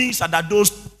human beings under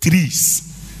those trees.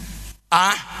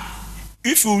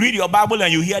 If you read your Bible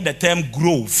and you hear the term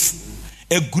grove,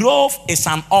 a grove is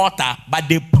an altar, but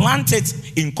they plant it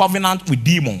in covenant with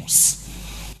demons.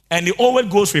 And it always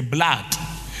goes with blood.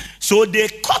 So they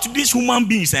cut these human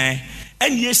beings, and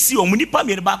you see, and they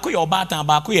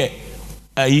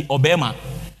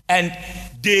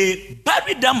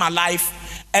buried them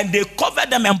alive, and they covered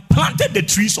them and planted the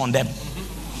trees on them.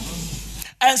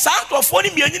 And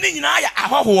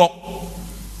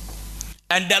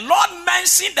and the Lord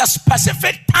mentioned the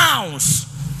specific towns.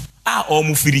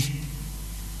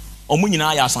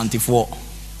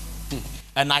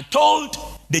 And I told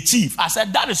the chief, I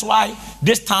said, that is why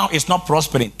this town is not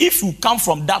prospering. If you come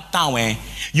from that town,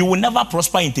 you will never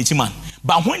prosper in Techiman.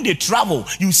 But when they travel,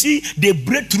 you see, they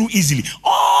break through easily.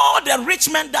 All the rich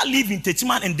men that live in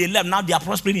Techiman and they left, now they are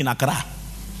prospering in Accra.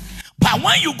 But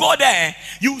when you go there,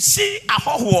 you see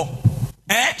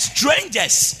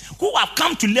strangers who have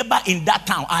come to labor in that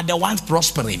town are the ones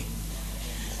prospering.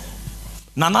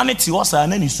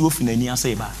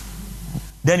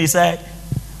 Then he said,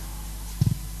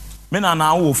 "Men are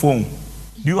now phone.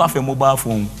 Do you have a mobile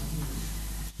phone?"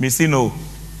 Me say no.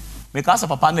 Because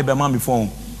papa ne be man me phone.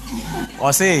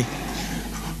 Or say,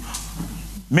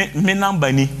 me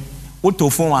number ni auto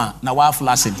phone na wa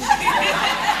flashing.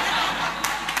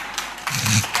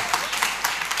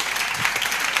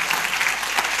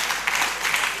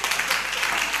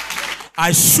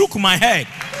 I shook my head.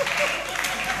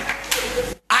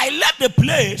 I left the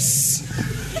place,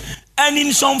 and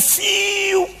in some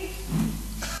few,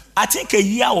 I think a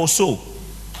year or so,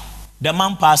 the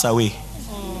man passed away.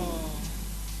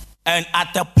 And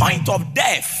at the point of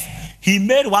death, he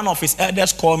made one of his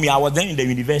elders call me. I was then in the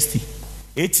university,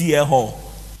 8-year hall.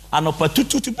 And up to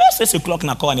 6 o'clock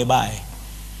na call me by.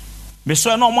 Me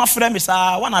so no my friend me say,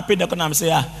 when I paid the call, I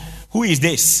say, who is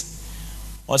this?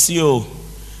 Or see you,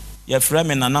 your friend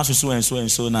me na so and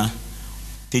so na.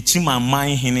 Teaching my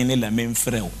mind hinene la men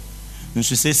frel. And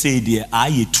she say dear,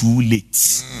 I too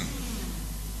late.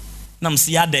 Nam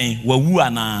see aden wawu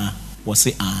ana was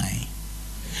say I.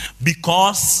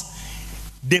 Because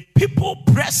the people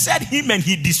pressed him and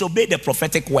he disobeyed the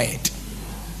prophetic word.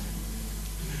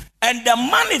 And the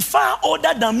man is far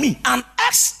older than me, an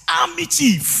ex-army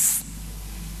chief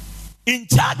in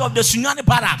charge of the Sunyani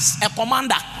barracks, a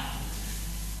commander,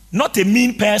 not a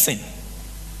mean person.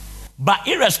 But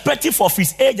irrespective of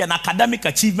his age and academic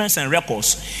achievements and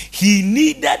records, he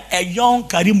needed a young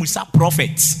Karimusa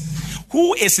prophet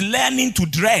who is learning to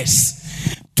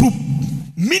dress, to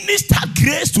minister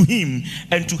grace to him,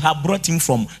 and to have brought him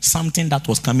from something that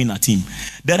was coming at him.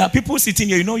 There are people sitting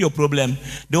here, you know your problem.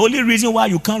 The only reason why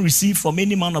you can't receive from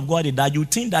any man of God is that you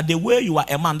think that the way you are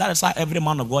a man, that is how every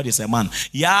man of God is a man.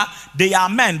 Yeah, they are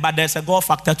men, but there's a God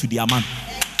factor to their man.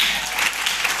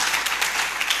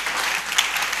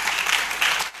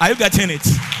 Are you getting it?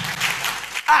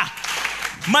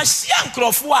 Masian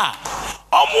Krofwa.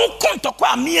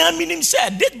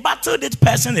 Said, this battle this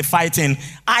person is fighting,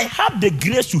 I have the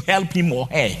grace to help him or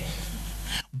her.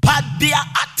 But their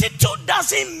attitude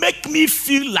doesn't make me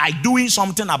feel like doing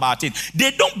something about it.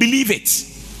 They don't believe it.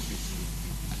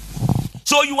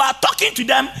 So you are talking to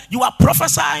them, you are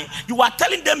prophesying, you are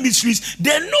telling them mysteries.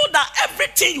 They know that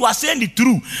everything you are saying is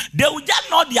true. They will just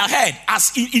nod their head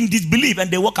as in disbelief,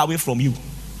 and they walk away from you.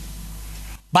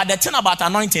 But the thing about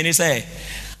anointing is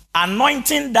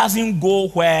anointing doesn't go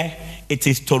where it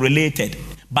is tolerated,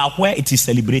 but where it is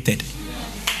celebrated.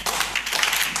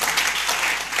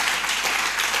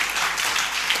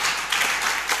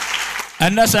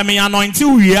 And that's I mean,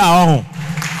 anointing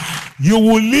you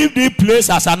will leave this place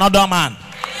as another man.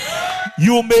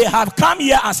 You may have come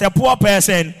here as a poor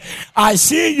person. I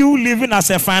see you living as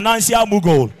a financial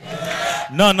mogul.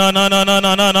 No.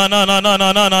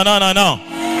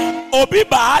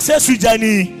 Obiba says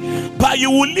Sujani. But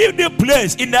you will leave the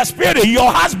place in the spirit.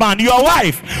 Your husband, your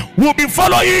wife will be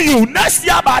following you next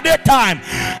year by that time.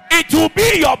 It will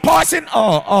be your portion.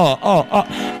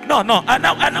 No. And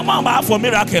I'm for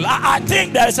miracle. I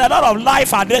think there is a lot of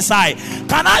life at this side.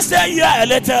 Can I stay here a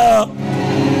little?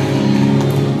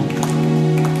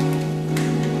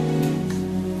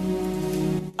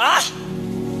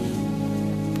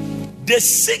 The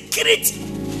secret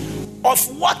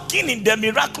of walking in the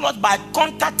miraculous by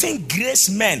contacting grace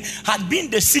men had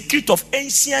been the secret of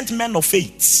ancient men of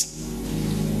faith.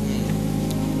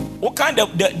 What kind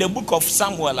of the book of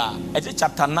Samuel,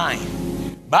 chapter 9,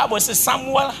 Bible says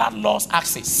Samuel had lost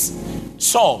access,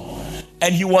 Saul,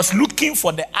 and he was looking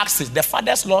for the access. The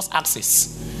fathers lost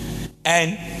access,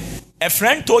 and a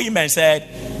friend told him and said,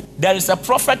 there is a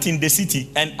prophet in the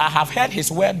city, and I have heard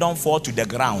his word don't fall to the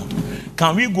ground.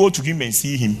 Can we go to him and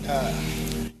see him?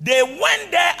 They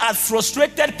went there as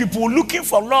frustrated people looking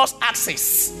for lost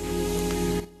access.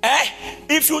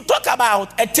 If you talk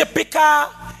about a typical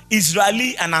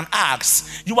Israeli and an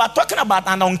axe, you are talking about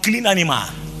an unclean animal.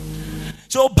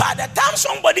 So by the time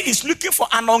somebody is looking for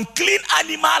an unclean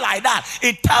animal like that,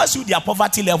 it tells you their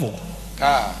poverty level.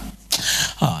 Can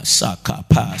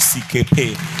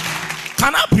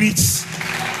I preach?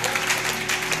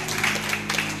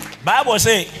 Bible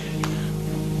say,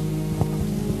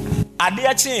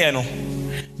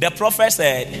 the prophet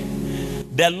said,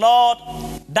 the Lord,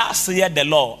 that saith the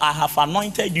Lord, I have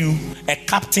anointed you a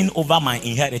captain over my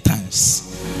inheritance.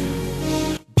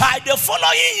 By the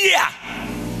following year,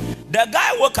 the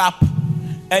guy woke up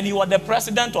and he was the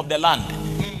president of the land.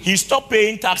 He stopped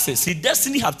paying taxes. His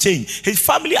destiny have changed. His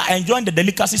family are enjoying the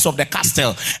delicacies of the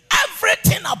castle.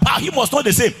 Everything about him was not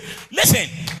the same. Listen,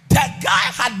 the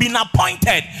guy had been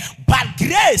appointed, but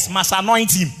grace must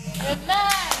anoint him. Amen.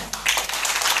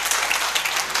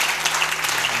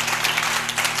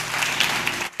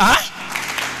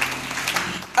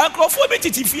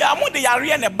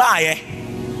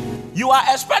 You are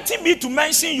expecting me to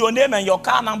mention your name and your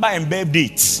car number and birth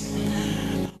date.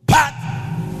 But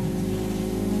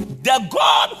the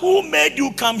God who made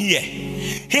you come here,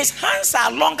 his hands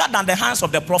are longer than the hands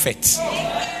of the prophet.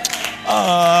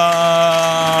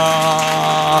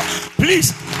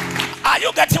 Please, are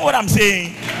you getting what I'm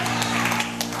saying?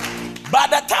 By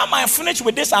the time I finish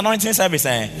with this anointing service,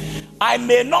 I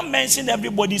may not mention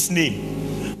everybody's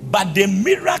name, but the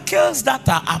miracles that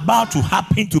are about to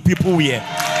happen to people here.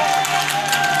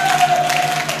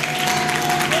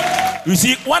 You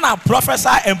see, when I prophesy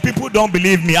and people don't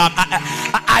believe me,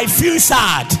 I feel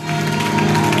sad.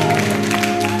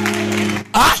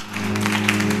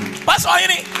 Pastor,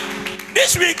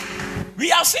 this week we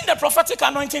have seen the prophetic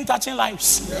anointing touching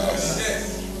lives.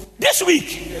 This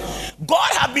week,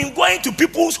 God has been going to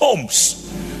people's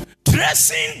homes,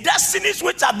 tracing destinies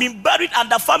which have been buried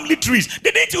under family trees.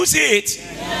 Didn't you see it?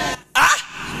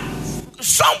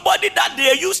 Somebody that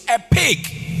they use a pig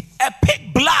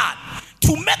blood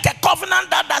to make a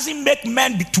covenant that doesn't make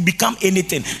men to become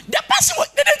anything. The person,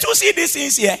 didn't you see these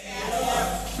things here?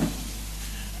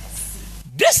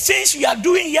 These things we are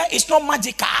doing here is not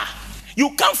magical.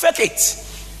 You can't fake it.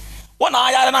 When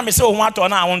I say want to,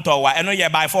 I want to, I know you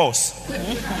by force.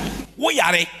 We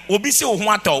are obi say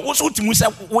want to. What should you say?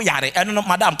 We are. I don't know,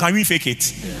 madam. Can we fake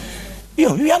it?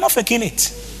 We are not faking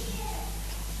it.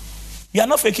 We are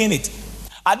not faking it.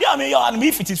 I don't mean you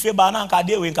if it is fair, but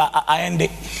I end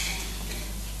it.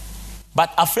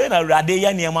 But I feel that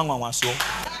Radeya near Mama so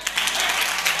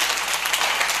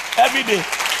every day.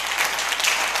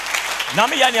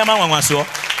 Nami ya near Mama so.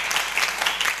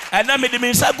 And then the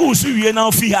minister goes to you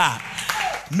now fear.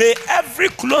 May every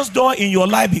closed door in your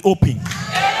life be open.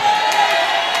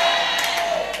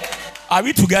 Are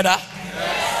we together?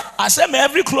 I said, may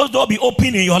every closed door be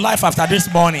open in your life after this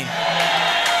morning.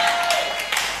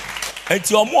 It's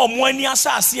your more money as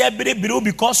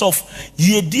because of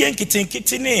ye dear kitten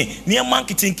kitty near man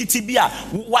kitten kitty beer.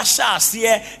 Washa see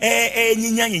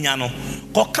ninyano.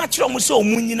 Kokatro muso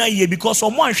munina ye because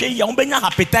of one shay yombenya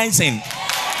appetizing.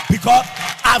 Because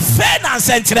I fed and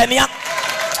centrania.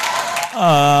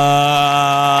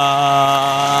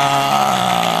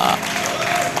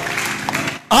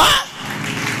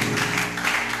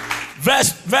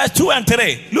 Verse 2 and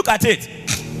 3. Look at it.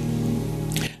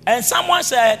 And someone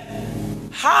said,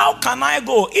 how can I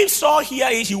go? If Saul hear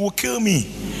it, he will kill me.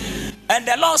 And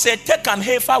the Lord said, take an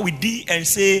heifer with thee and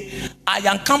say, I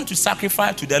am come to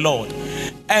sacrifice to the Lord.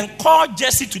 And call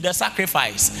Jesse to the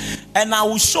sacrifice. And I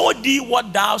will show thee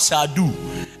what thou shalt do.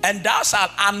 And thou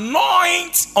shalt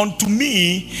anoint unto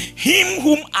me him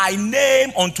whom I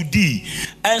name unto thee.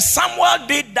 And Samuel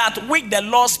did that which the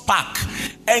Lord spake,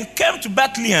 and came to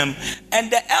Bethlehem.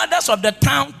 And the elders of the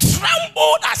town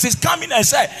trembled as he's coming and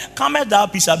said, comest thou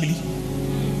peaceably?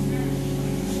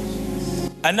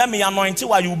 And then me anoint you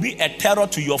while you will be a terror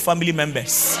to your family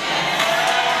members.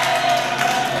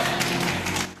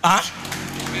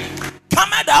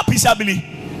 Comest thou peaceably?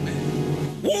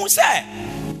 Who say?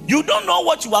 You don't know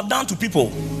what you have done to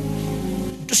people.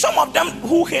 Some of them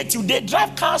who hate you, they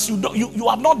drive cars you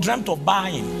have not dreamt of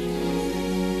buying.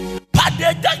 but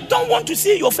they just don't want to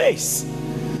see your face.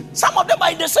 Some of them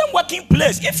are in the same working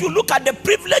place. If you look at the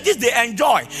privileges they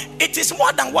enjoy, it is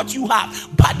more than what you have,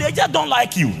 but they just don't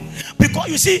like you. Because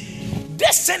you see,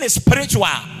 this sin is spiritual.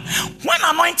 When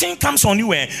anointing comes on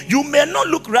you, you may not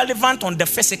look relevant on the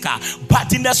physical,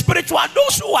 but in the spiritual,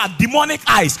 those who have demonic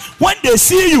eyes, when they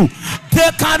see you, they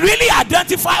can really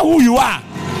identify who you are.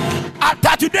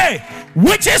 After today,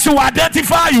 witches will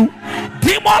identify you,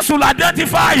 demons will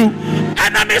identify you,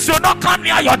 enemies will not come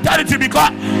near your territory, because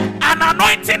an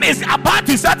anointing is about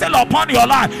to settle upon your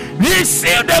life.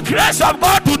 Receive the grace of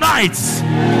God tonight.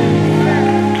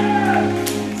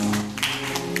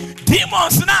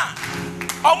 Demons now.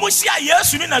 Almost a year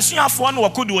soon as you have one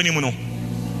or could do any mono.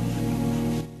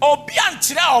 Obian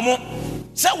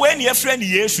so when your friend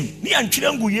Yesu, me and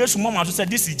Chirangu Yesu Mama said,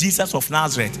 this is Jesus of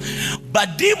Nazareth.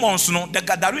 But demons, no, the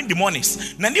gathering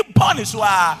demonics. Nani Ponis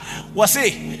was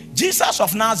say, Jesus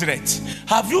of Nazareth,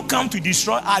 have you come to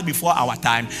destroy us before our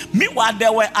time? Meanwhile,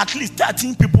 there were at least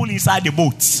 13 people inside the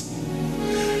boat.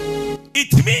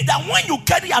 It means that when you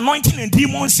carry anointing and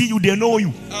demons see you, they know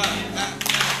you.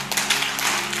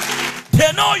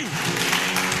 They know you.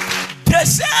 The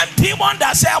same demon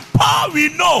that said, Paul we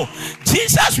know,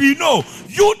 Jesus we know,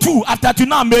 you too, after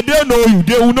tonight, may they know you,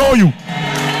 they will know you.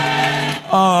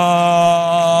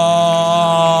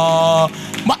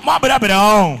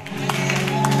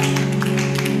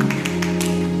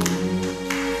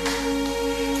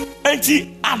 And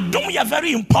Adom, you are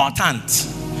very important.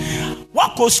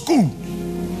 What go school?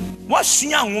 What's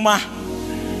young woman?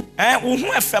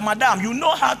 Madam, you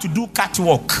know how to do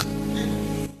catwalk.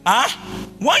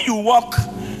 When you walk,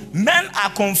 men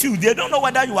are confused. They don't know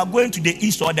whether you are going to the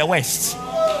east or the west.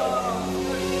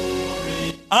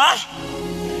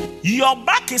 Your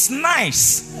back is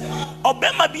nice.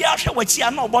 Obema be out what you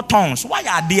are no buttons. Why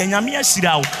are they nyamia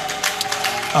sirao?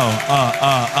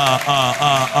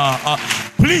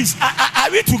 Please, are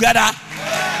we together?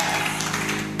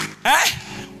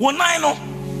 When I know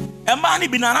a man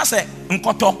binana say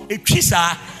nkoto a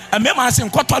chisa, a man say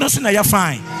nkoto no so na you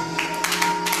fine.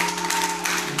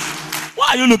 Why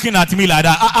are you looking at me like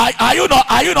that? Are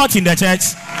you not in the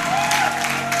church?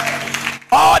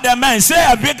 All the men say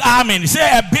a big amen. Say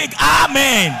a big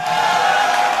amen.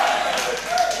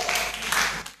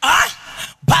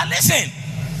 But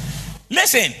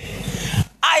listen.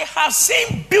 I have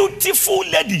seen beautiful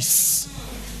ladies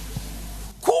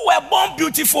who were born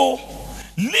beautiful,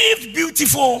 lived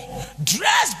beautiful,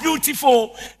 dressed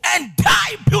beautiful, and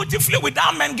died beautifully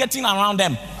without men getting around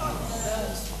them.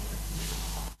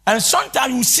 And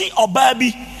sometimes you see a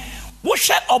baby, who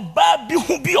said a baby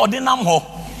who be ordinam ho,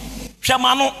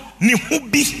 Shamano ni who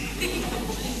be,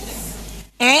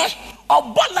 or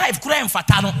what life crime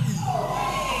fatano,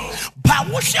 but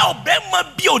who shall bema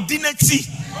be ordinary,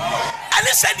 and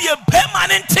he said ye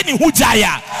permanent thing who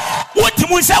jaya, what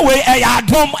you say we a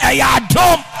yadom,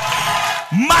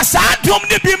 Masadum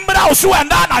the bimbra so and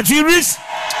Nigeris.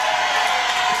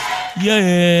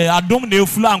 Yeah, I don't know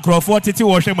flank or 40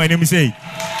 washer my name say.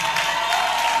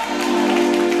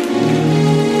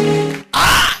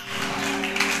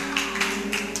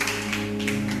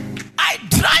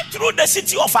 Through the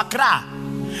city of Accra,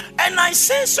 and I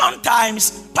say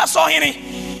sometimes, Pastor Henry,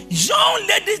 young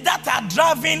ladies that are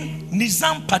driving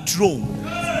Nissan Patrol,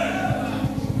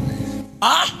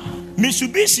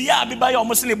 Mitsubishi, Abiba,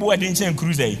 almost in wedding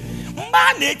cruiser,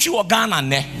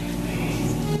 Ghana.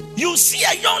 You see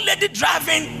a young lady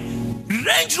driving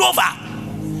Range Rover,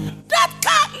 that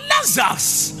car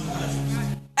Lexus,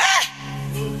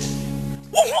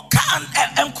 who can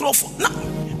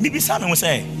Microphone? Maybe someone will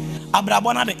say.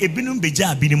 Abrabona de ebinum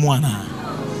beja binimuana.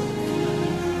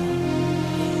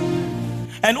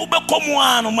 And ube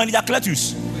komuano manager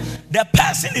Cletus. The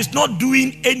person is not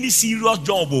doing any serious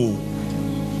job.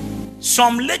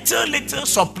 Some little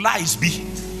supplies be.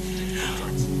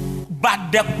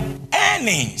 But the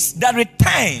earnings, the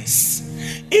returns,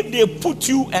 if they put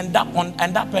you and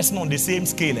that person on the same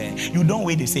scale, you don't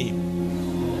weigh the same.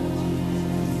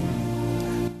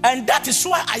 And that is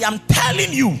why I am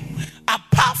telling you,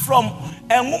 apart from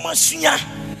a woman senior,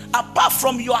 apart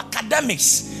from your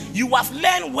academics, you have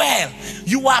learned well,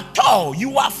 you are tall,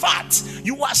 you are fat,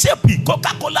 you are shapey,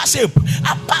 Coca-Cola shape.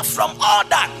 Apart from all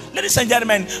that, ladies and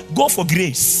gentlemen, go for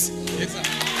grace. Yes, sir.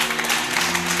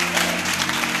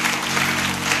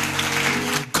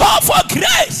 Go for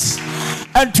grace.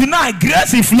 And tonight,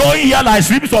 grace is flowing here like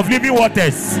streams of living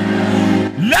waters.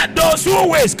 Let those who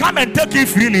waste come and take it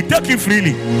freely. Take it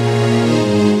freely.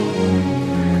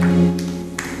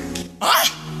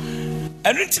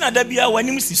 And written at the beer when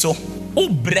you see so, oh,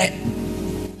 bread,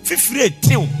 50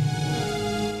 till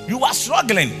you are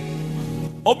struggling.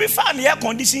 Obi fan air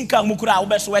condition can mukura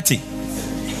ube sweaty.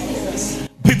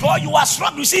 Because you are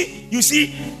struck. You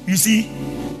see,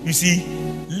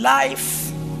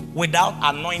 life without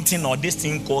anointing or this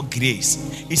thing called grace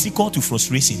is equal to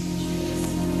frustration.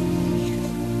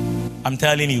 I'm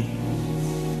telling you.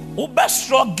 Uber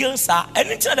struggles are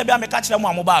anything that be catch them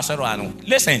mobile.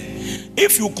 Listen,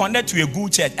 if you connect to a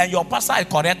good church and your pastor is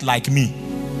correct like me.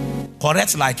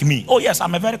 Oh yes,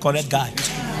 I'm a very correct guy.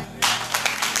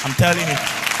 I'm telling you.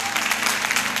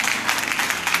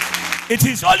 It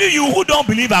is only you who don't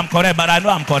believe I'm correct, but I know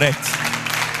I'm correct.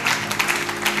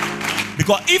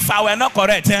 Because if I were not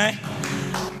correct,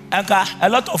 a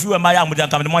lot of you are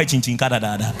my chin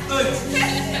kada.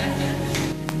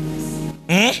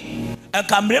 And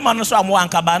cameraman no so amo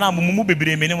ankabana mumu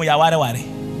bebre mene mo ya ware.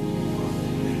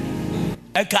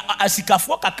 Eka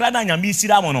asikafo kakra na nyame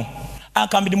sira mo no.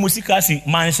 Aka me de musika si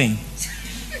mansion.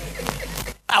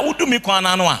 Awudu me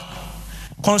kwana no a.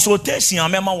 Consultation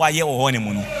amema waye wo ho ne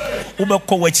mo no.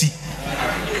 Ubekọ wachi.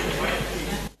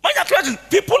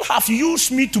 People have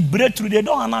used me to break through. They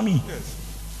don't honor me.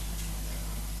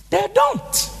 They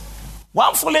don't.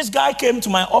 One foolish guy came to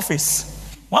my office.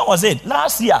 When was it?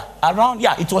 Last year.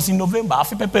 It was in November.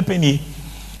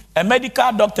 A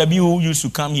medical doctor who used to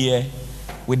come here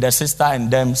with the sister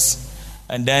and them.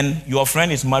 And then your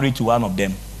friend is married to one of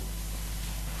them.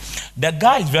 The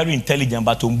guy is very intelligent,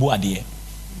 but umbu.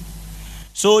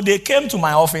 So they came to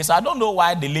my office. I don't know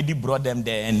why the lady brought them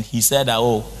there. And he said,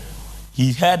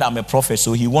 he heard I'm a prophet,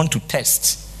 so he want to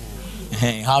test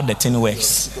how the thing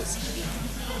works.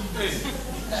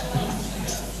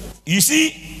 You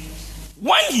see,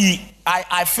 when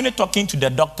I finished talking to the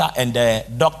doctor and the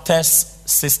doctor's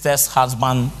sister's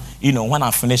husband, when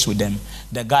I finished with them,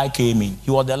 the guy came in.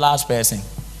 He was the last person.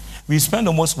 We spent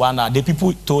almost 1 hour. The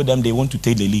people told them they want to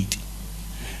take the lead.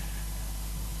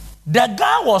 The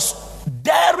guy was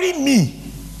daring me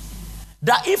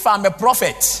that if I'm a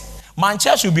prophet, my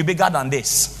church will be bigger than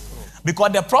this.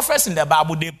 Because the prophets in the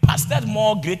Bible, they pastored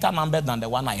more greater numbers than the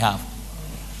one I have.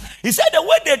 He said the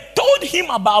way they told him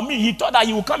about me, he thought that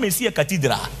he would come and see a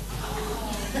cathedral.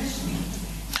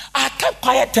 I kept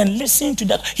quiet and listened to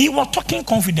that. He was talking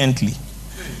confidently.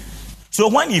 So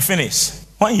when he finished,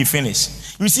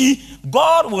 you see,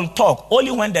 God will talk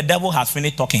only when the devil has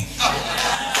finished talking.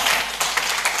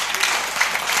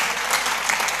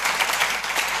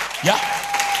 Yeah.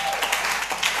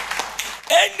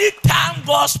 Anytime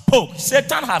God spoke,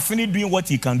 Satan has finished doing what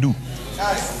he can do.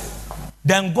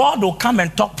 Then God will come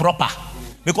and talk proper.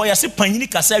 Because you see, Panini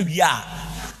Kasa, we are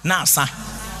now, sir.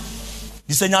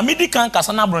 You say, Yamidi can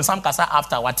Kasana Bronsam Kasa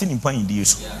after what in Pan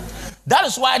Indius. That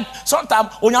is why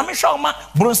sometimes when you show ma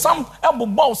Bronsam Elbow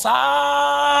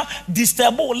Bossa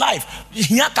disturb life.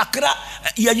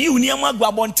 Yakakra, you near my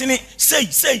Guabontini, say,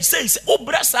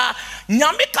 Obressa,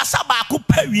 Yami Kasaba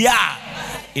Kupevia.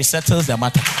 It settles the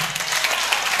matter.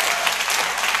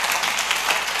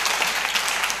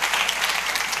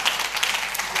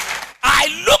 I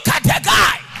look at the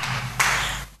guy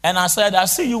and I said, I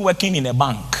see you working in a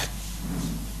bank.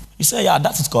 He said, yeah,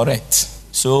 that is correct.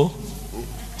 So,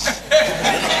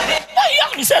 yeah,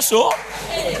 he said so.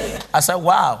 I said,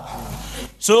 wow.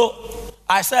 So,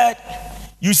 I said,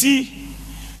 you see,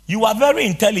 you are very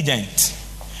intelligent.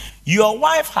 Your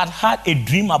wife had a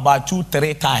dream about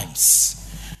 2-3 times.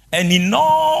 And in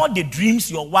all the dreams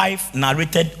your wife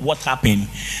narrated what happened,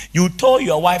 you told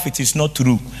your wife it is not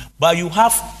true. But you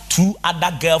have 2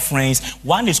 other girlfriends.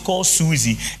 One is called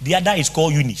Susie. The other is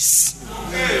called Eunice.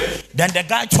 Then the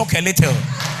guy talked a little.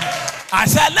 I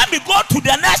said, let me go to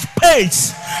the next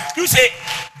page. You see,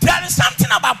 there is something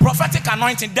about prophetic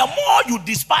anointing. The more you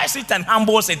despise it and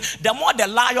humble it, the more the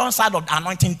lion side of the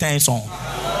anointing turns on.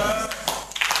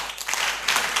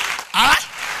 Alright?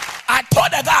 I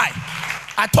told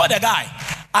the guy,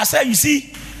 I said, you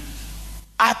see,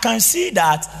 I can see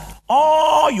that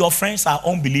all your friends are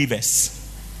unbelievers.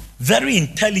 Very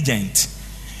intelligent.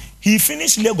 He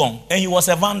finished Legon and he was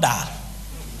a vandal.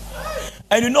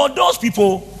 And you know, those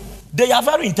people, they are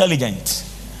very intelligent,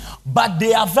 but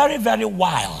they are very, very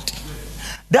wild.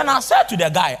 Then I said to the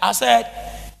guy, I said,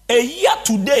 a year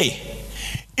today,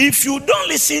 if you don't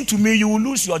listen to me, you will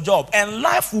lose your job and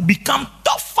life will become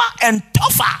tougher and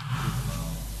tougher.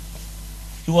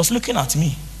 He was looking at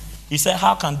me. He said,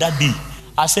 how can that be?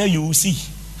 I said, you will see.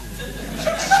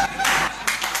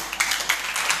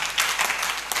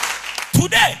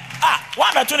 Today,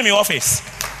 one better in my office.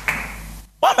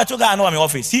 One better guy in my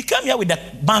office. He came here with the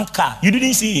bank car. You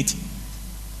didn't see it.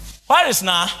 Where is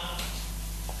now?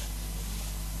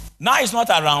 Now he's not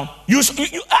around.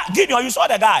 Gideon, you saw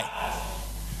the guy.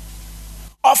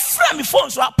 A friend before,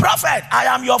 so prophet, I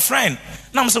am your friend.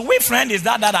 Now I'm saying, which friend is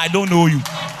that I don't know you?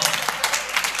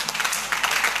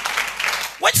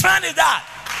 Which friend is that?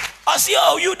 I say,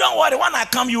 oh, you don't worry. When I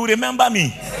come, you remember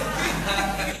me.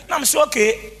 Now I'm saying,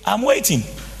 okay, I'm waiting.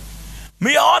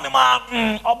 Me on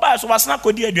my oba so was not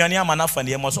kodi aduane amana fa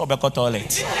ne mo so obeko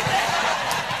toilet.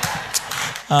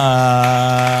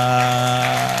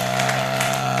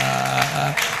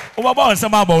 Oba on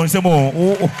sama ba on samo.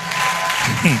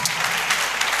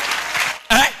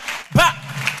 But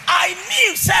I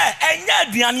knew say enya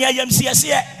aduane ayam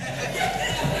siese.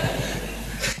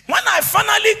 When I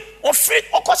finally offered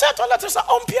okosa toilet so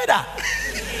on pieda.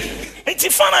 It's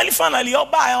finally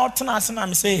oba out na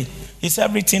me say, is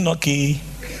everything okay?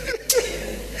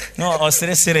 No, I'm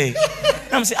saying,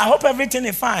 I hope everything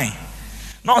is fine.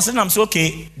 No, I'm saying,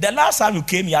 okay. The last time you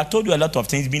came here, I told you a lot of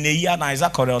things. It's been a year now. Is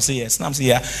that correct? I'll say yes. I'm saying,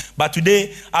 yeah. But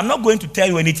today, I'm not going to tell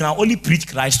you anything. I'll only preach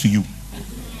Christ to you.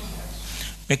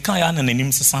 The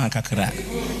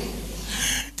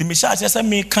Messiah says,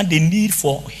 "Can the need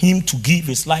for him to give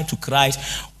his life to Christ?"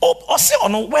 Or say, "Oh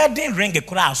no, where they ring a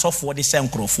crowd so for the same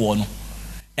crowd,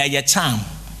 a charm."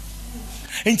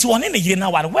 Into one in the year now,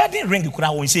 where they ring the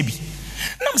crowd, say,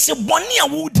 "Nam say Bonia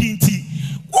woodinty."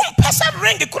 Person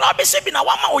ring the crowd, be saying, "Now,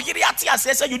 Wama Oyiriati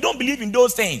says you don't believe in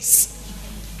those things."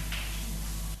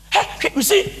 You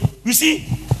see,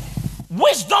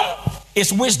 wisdom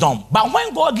is wisdom, but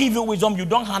when God gives you wisdom, you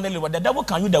don't handle it. But the devil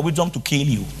can use the wisdom to kill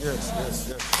you. Yes.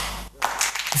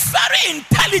 Very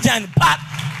intelligent, but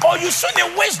or you show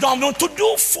the wisdom to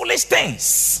do foolish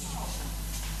things.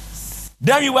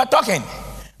 Then we were talking.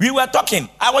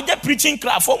 I was just preaching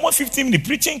cry for almost 15 minutes.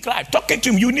 Preaching cry, talking to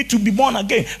him. You need to be born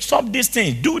again. Stop this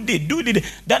thing. Do this.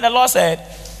 Then the Lord said,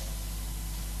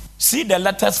 "See the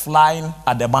letters flying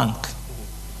at the bank."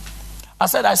 I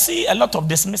said, "I see a lot of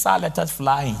dismissal letters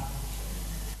flying,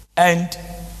 and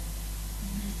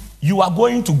you are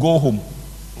going to go home."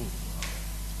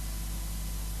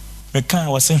 The guy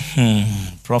was saying,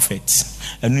 "Prophet,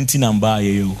 anointing and buy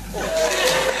you."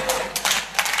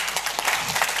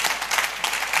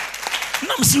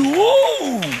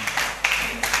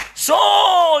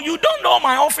 So you don't know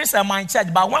my office and my church,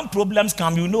 but when problems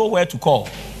come, you know where to call.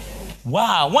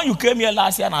 Wow, when you came here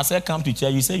last year and I said come to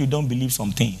church, you say you don't believe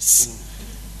some things.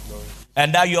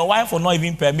 And that your wife will not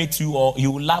even permit you, or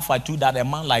you will laugh at you that a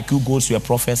man like you goes to a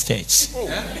prophet's church.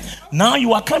 Now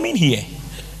you are coming here.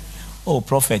 Oh,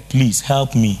 prophet, please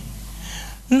help me.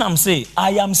 And I'm saying,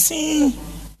 I am seeing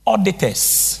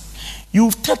auditors.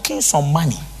 You've taken some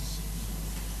money.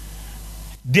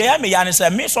 There me yani say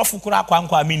me so fukura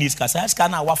kwankwa minis ka say ska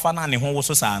na wafana ne ho wo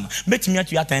so sa no metimi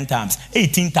atu 10 times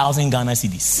 18,000 Ghana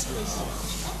cedis.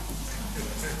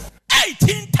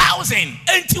 18,000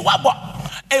 enti wabo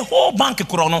a whole bank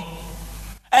krono.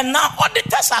 And now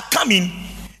auditors are coming.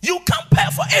 You can pay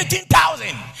for 18,000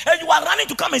 and you are running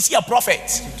to come and see a prophet.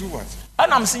 To do what?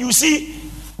 And I'm saying, you see,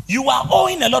 you are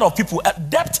owing a lot of people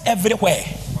debt everywhere.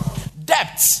 Wow.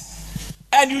 Debt.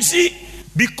 And you see,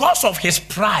 because of his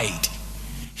pride,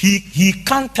 he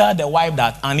can't tell the wife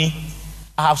that, Annie,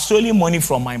 I have stolen money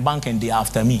from my bank and they are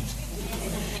after me.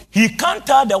 He can't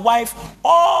tell the wife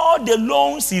all the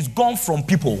loans is gone from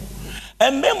people.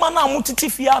 And the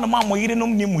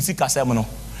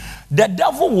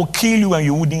devil will kill you and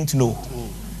you wouldn't know.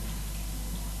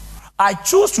 I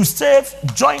choose to save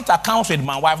joint accounts with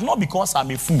my wife, not because I'm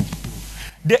a fool.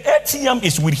 The ATM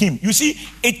is with him. You see,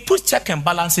 it puts check and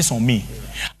balances on me.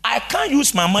 I can't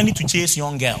use my money to chase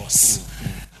young girls.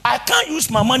 I can't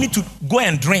use my money to go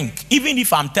and drink, even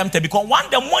if I'm tempted, because when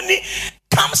the money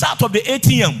comes out of the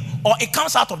ATM or it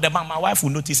comes out of the bank, my wife will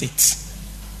notice it.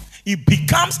 It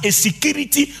becomes a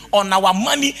security on our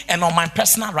money and on my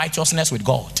personal righteousness with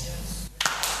God.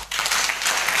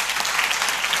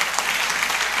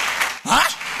 Huh?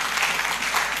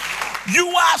 You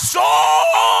are so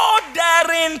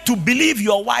daring to believe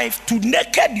your wife, to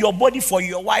naked your body for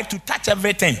your wife, to touch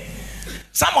everything.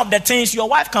 Some of the things your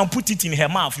wife can put it in her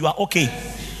mouth, you are okay.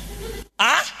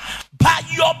 Huh? But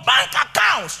your bank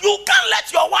accounts, you can't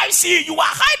let your wife see. You are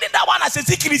hiding that one as a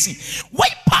secrecy.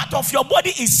 What part of your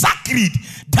body is sacred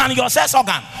than your sex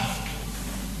organ?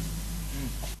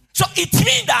 So it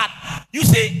means that, you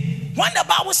see, when the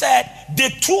Bible said, the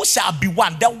two shall be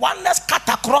one, the oneness cut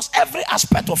across every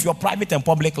aspect of your private and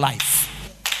public life.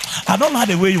 I don't know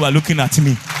the way you are looking at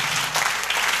me.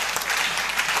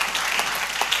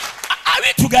 Are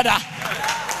we together?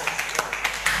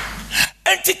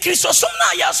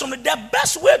 The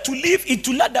best way to live is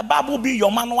to let the Bible be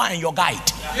your manual and your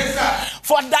guide. Yes, sir.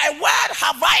 For thy word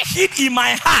have I hid in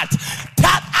my heart,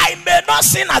 that I may not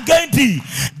sin against thee.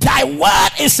 Thy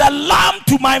word is a lamp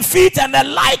to my feet and a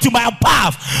light to my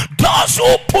path. Those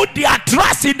who put their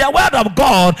trust in the word of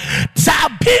God shall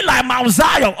be like Mount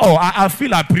Zion. Oh, I feel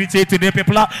like preaching today,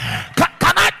 people.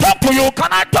 Can I talk to you?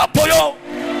 Can I talk to you?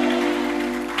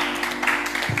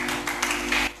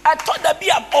 I thought that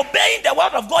obeying the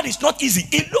word of God is not easy.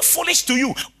 It looks foolish to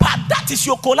you, but that is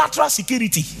your collateral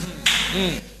security.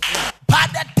 By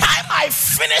the time I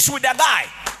finished with the guy,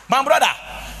 my brother,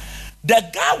 the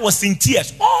guy was in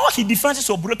tears. All his defenses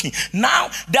were broken. Now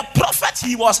the prophet,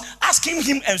 he was asking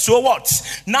him, and so what?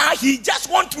 Now he just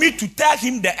wants me to tell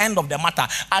him the end of the matter.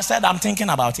 I said, I'm thinking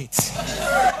about it.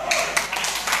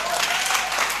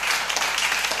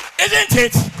 Isn't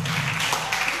it?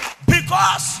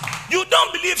 Because you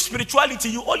don't believe spirituality,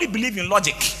 you only believe in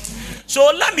logic. So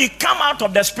let me come out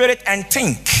of the spirit and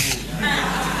think.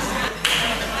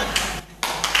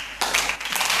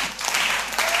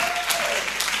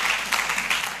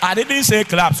 I didn't say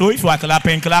clap, so if you are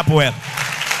clapping, clap well.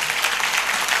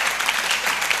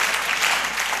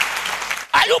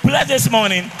 Are you blessed this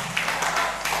morning?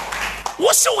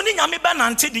 What's the winning yami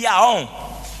nanti dia on?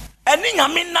 And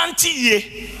yami nanti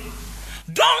ye.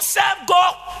 Don't serve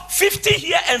God 50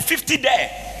 here and 50 there.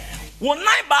 What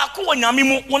kind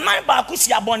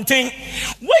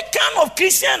of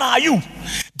Christian are you?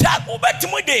 That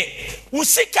will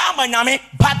seek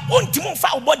but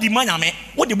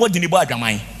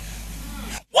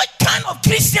what kind of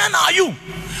Christian are you?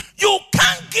 You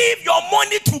can't give your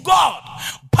money to God,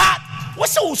 but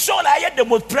what's so like the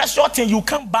most precious thing you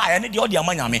can't buy?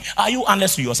 Are you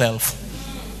honest to yourself?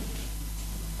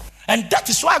 And that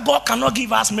is why God cannot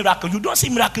give us miracles. You don't see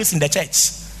miracles in the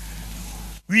church.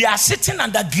 We are sitting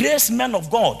under grace men of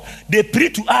God. They pray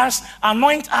to us,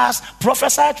 anoint us,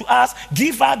 prophesy to us,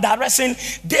 give us direction.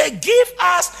 They give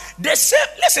us the same.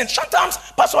 Listen, sometimes,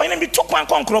 Pastor, you took one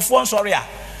microphone, sorry.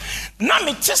 Now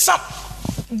me just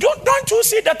don't you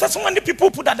see the testimony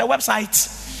people put at the website?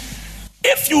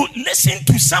 If you listen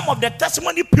to some of the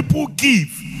testimony people give,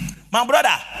 my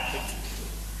brother,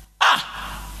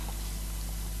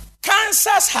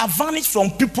 cancers have vanished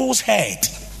from people's head.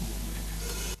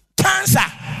 Cancer.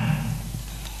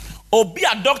 Obi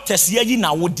a doctors ye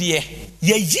na wodie.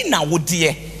 Ye na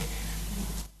wodie.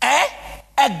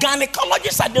 A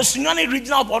gynecologist at the Sunyani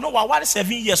regional board no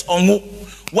 7 years ongo.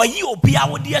 Wa yi obi a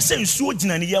wodie say nsuo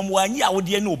gina ne yam wa yi a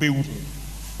wodie na obewu.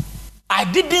 I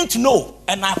didn't know,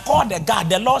 and I called the guy.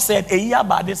 The Lord said, a year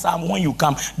by this time when you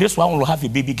come, this one will have a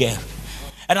baby girl.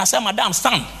 And I said, Madam,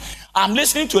 stand. I'm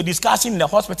listening to a discussion in the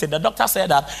hospital. The doctor said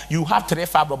that you have 3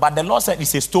 fibroids, but the Lord said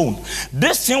it's a stone.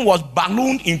 This thing was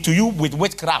ballooned into you with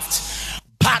witchcraft.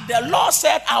 But the Lord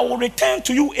said, I will return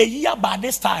to you a year by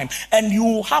this time, and you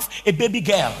will have a baby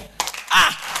girl.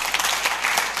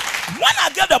 When I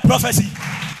gave the prophecy,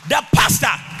 the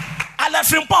pastor, Alain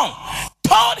Frimpong,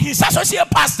 told his associate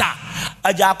pastor,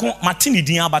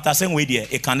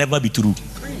 it can never be true.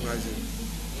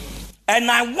 And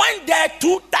I went there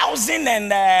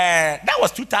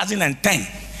 2010.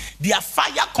 Their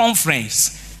fire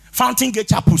conference, Fountain Gate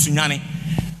Chapel Sunyani.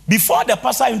 Before the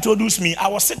pastor introduced me, I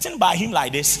was sitting by him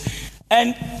like this.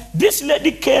 And this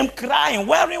lady came crying,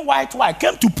 wearing white,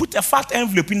 came to put a fat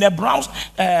envelope in the brown,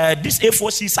 this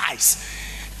A4C size.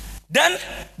 Then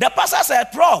the pastor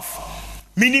said, Prof,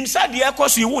 minim said the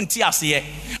echoes you won't tear here.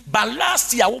 But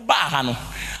last year, we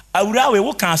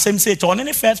can say to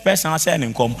any first person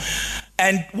saying come.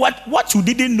 And what you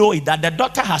didn't know is that the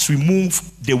doctor has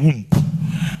removed the womb.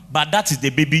 But that is the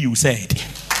baby you said.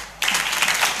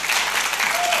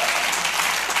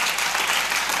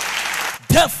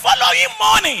 The following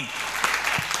morning,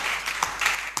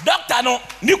 doctor no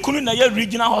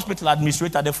regional hospital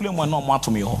administrator, the flame one no more to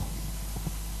me.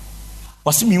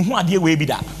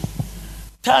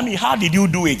 Tell me, how did you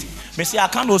do it? Me say, I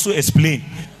can't also explain.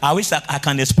 I wish I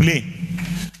can explain.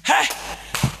 Hey,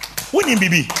 what in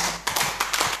BB?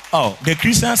 Oh, the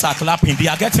Christians are clapping. They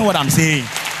are getting what I'm saying.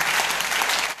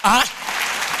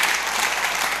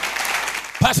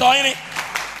 Pastor,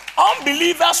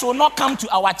 unbelievers will not come to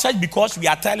our church because we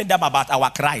are telling them about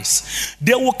our Christ.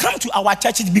 They will come to our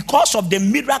churches because of the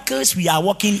miracles we are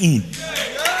walking in.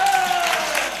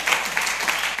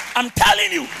 I'm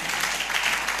telling you.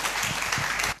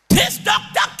 This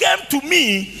doctor came to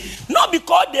me not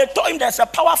because they told him there's a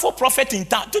powerful prophet in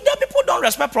town. Today people don't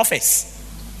respect prophets.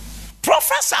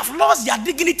 Prophets have lost their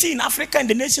dignity in Africa and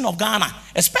the nation of Ghana,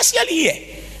 especially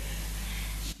here.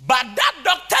 But that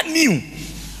doctor knew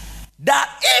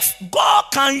that if God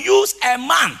can use a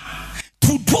man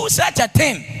to do such a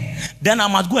thing, then I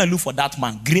must go and look for that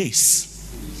man. Grace.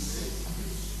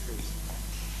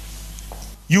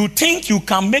 You think you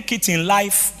can make it in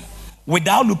life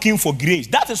without looking for grace.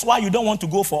 That is why you don't want to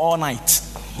go for all night.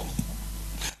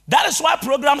 That is why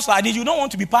programs like this, you don't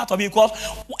want to be part of it, because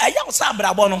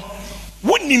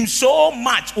wouldn't him so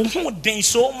much,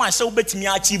 so much, so bet me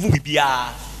achieve.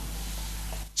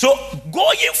 So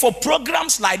going for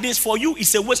programs like this for you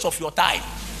is a waste of your time.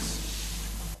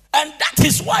 And that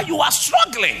is why you are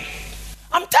struggling.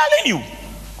 I'm telling you.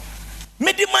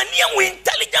 Medimania with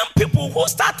intelligent people who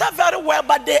started very well,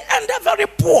 but they ended very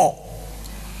poor.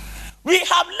 We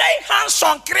have laid hands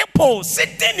on cripples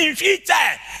sitting in future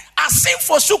as if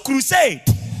for some crusade.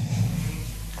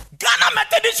 Ghana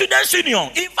Methodist Students Union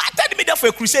invited me there for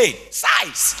a crusade.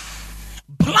 Size.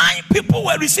 Blind people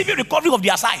were receiving recovery of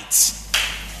their sight.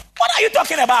 What are you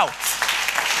talking about?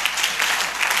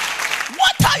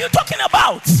 What are you talking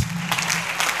about?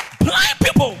 Blind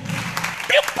people.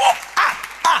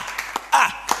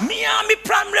 Miami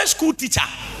primary school teacher.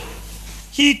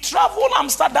 He traveled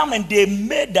Amsterdam and they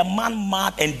made the man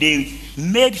mad and they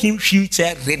made him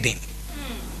future reading.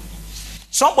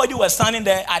 Somebody was standing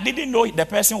there. I didn't know the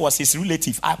person was his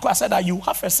relative. I said that you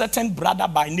have a certain brother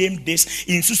by name this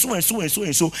in so and so and so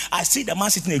and so. I see the man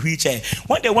sitting in a wheelchair.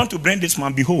 When they want to bring this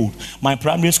man, behold, my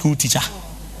primary school teacher.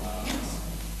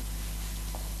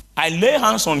 I lay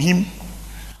hands on him.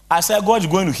 I said, God is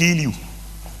going to heal you,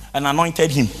 and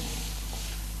anointed him.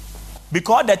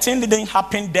 Because the thing didn't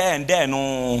happen there and there.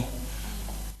 No,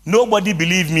 nobody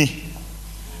believed me.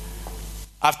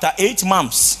 After 8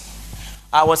 months,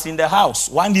 I was in the house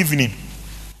one evening,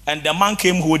 and the man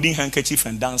came holding handkerchief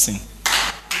and dancing.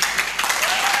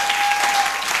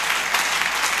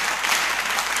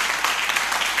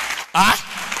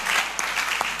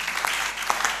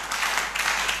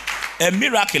 A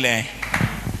miracle, a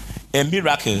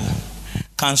miracle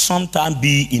can sometimes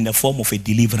be in the form of a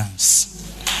deliverance.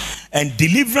 And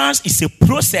deliverance is a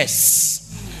process,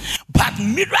 but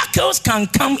miracles can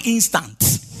come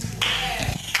instant.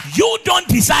 You don't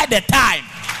decide the time.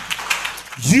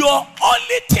 Your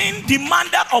only thing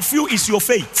demanded of you is your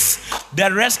faith.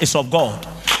 The rest is of God.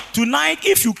 Tonight,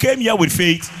 if you came here with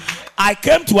faith, I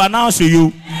came to announce to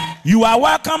you, you are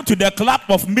welcome to the club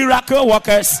of miracle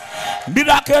workers,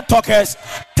 miracle talkers,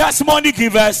 testimony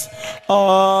givers.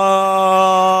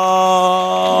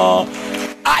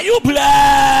 Are you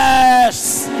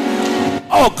blessed?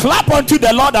 Oh, clap unto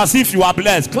the Lord as if you are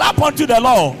blessed. Clap unto the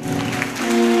Lord.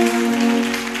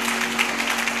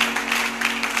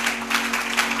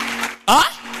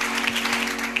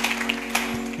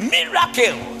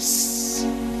 Miracles.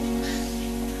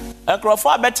 A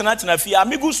crowd better not in a fear.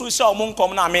 Amigo so saw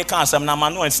Munkom na make answer na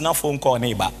manu and snuff phone call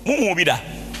neighbor. Mumu be there.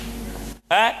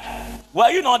 Were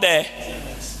you not there?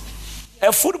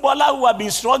 A footballer who had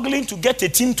been struggling to get a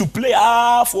team to play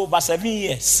for over 7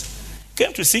 years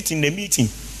came to sit in the meeting.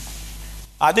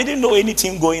 I didn't know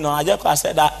anything going on. I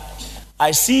said that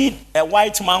I see a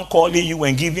white man calling you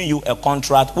and giving you a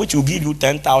contract which will give you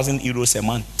 10,000 euros a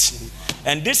month.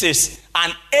 And this is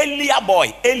an Elia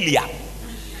boy. Elia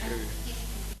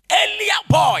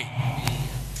boy.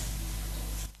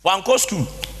 One goes to.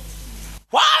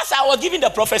 Whilst I was giving the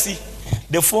prophecy,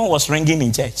 the phone was ringing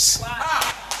in church.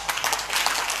 Wow.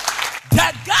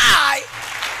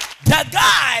 The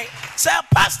guy said,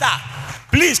 Pastor,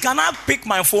 please, can I pick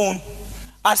my phone?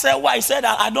 I said, why? He said,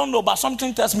 I don't know, but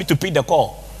something tells me to pick the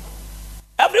call.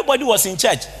 Everybody was in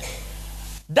church.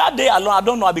 That day alone, I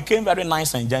don't know, I became very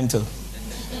nice and gentle.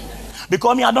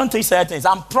 Because me, I don't take certain things.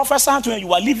 I'm prophesying to you,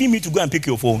 you are leaving me to go and pick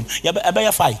your phone. You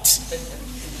better fight.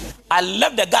 I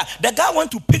left the guy. The guy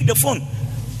went to pick the phone.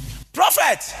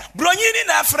 Prophet,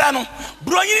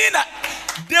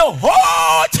 the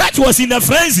whole church was in a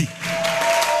frenzy.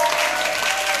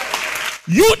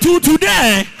 You two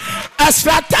today, a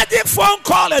strategic phone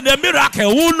call and a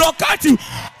miracle will look at you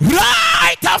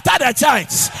right after the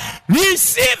church.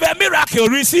 Receive a miracle,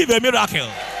 receive a miracle.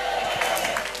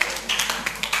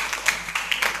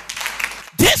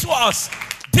 This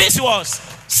was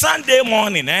Sunday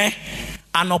morning,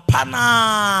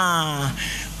 Anopana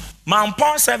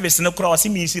Mampon service no cross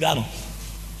me sirano.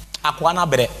 Akwana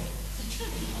bre.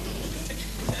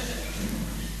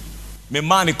 Me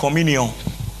man communion.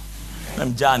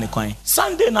 I'm Johnny coin.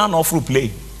 Sunday now no free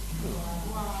play.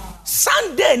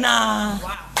 Sunday now.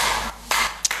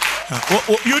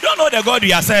 You don't know the God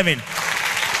we are serving.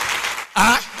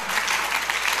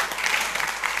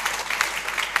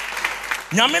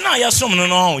 Nyamena yasom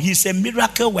no. He's a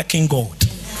miracle working God.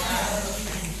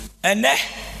 And then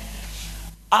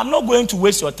I'm not going to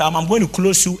waste your time. I'm going to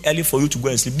close you early for you to go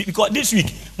and sleep. Because this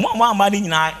week, more money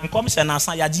na commission na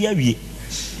san yaje awie.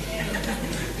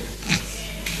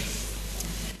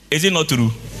 Is it not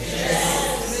true?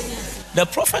 Yes. The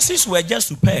prophecies were just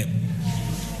superb.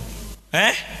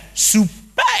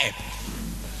 Superb.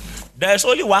 There's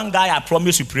only one guy I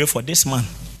promise to pray for this man.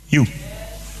 You.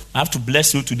 I have to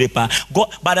bless you today, Pa.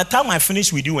 God, by the time I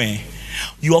finish with you,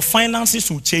 your finances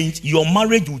will change, your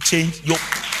marriage will change, your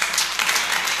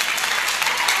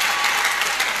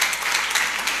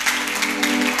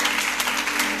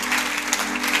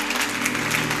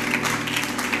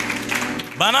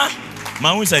Bana,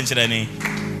 Mahu Sanchirani.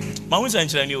 Mahu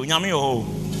Sanchirani, Yami ho.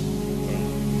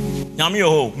 Yami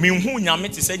ho. Minhu Yami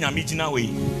to say Yami Jina way.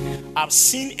 I've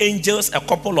seen angels a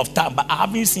couple of times, but I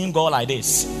haven't seen God like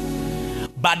this.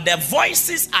 But the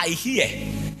voices I hear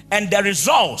and the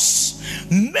results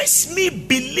makes me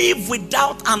believe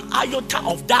without an iota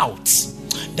of doubt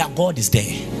that God is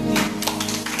there.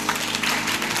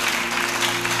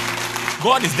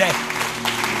 God is there.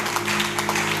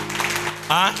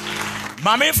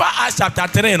 Mama, for us chapter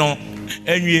 3, no,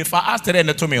 and you for us 3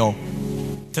 to me,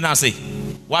 Tenasi.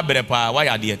 What better pa? Why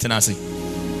are there, Tenasi?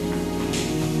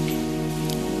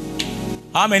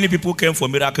 How many people came for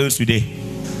miracles today?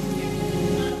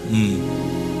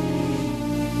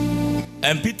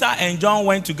 And Peter and John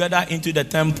went together into the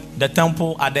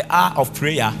temple at the hour of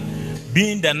prayer,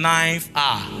 being the 9th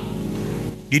hour.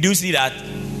 Did you see that?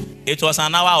 It was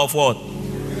an hour of what?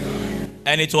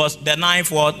 And it was the 9th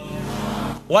what?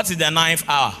 What is the 9th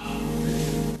hour?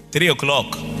 3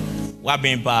 o'clock.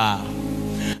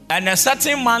 And a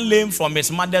certain man lame from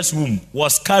his mother's womb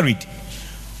was carried,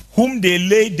 whom they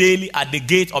laid daily at the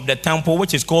gate of the temple,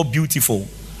 which is called Beautiful,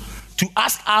 to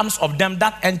ask alms of them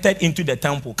that entered into the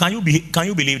temple. Can you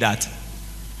believe that?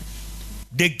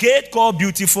 The gate called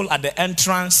Beautiful at the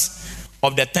entrance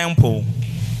of the temple,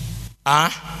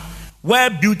 where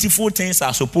beautiful things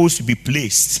are supposed to be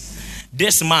placed.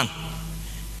 This man,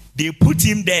 they put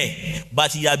him there,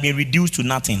 but he had been reduced to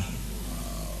nothing.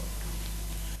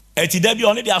 You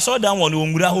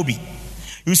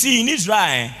see, in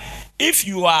Israel, if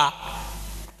you are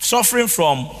suffering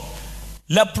from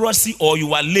leprosy or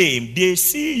you are lame, they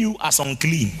see you as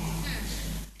unclean.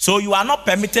 So you are not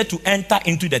permitted to enter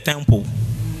into the temple.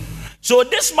 So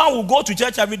this man will go to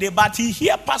church every day, but he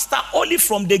hears pastor only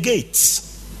from the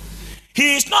gates.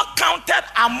 He is not counted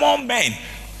among men.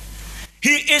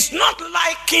 He is not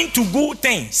liking to good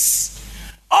things.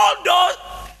 Although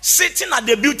sitting at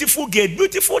the beautiful gate,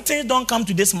 beautiful things don't come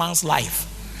to this man's life.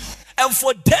 And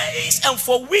for days and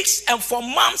for weeks and for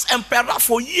months and perhaps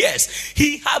for years,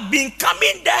 he had been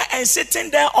coming there and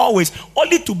sitting there always,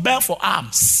 only to beg for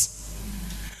alms.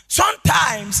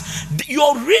 Sometimes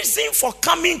your reason for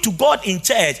coming to God in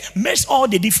church makes all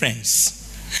the difference.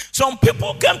 Some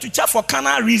people came to church for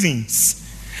carnal reasons.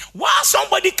 While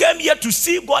somebody came here to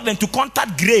see God and to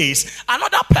contact grace,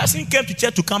 another person came to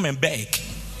church to come and beg.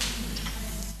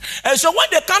 And so when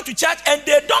they come to church and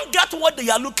they don't get what they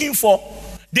are looking for,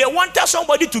 they wanted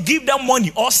somebody to give them money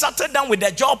or settle them with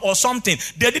a job or something.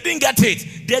 They didn't get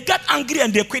it. They got angry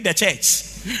and they quit the church.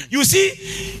 You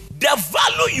see, the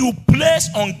value you place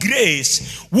on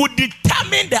grace would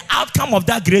determine the outcome of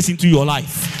that grace into your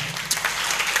life.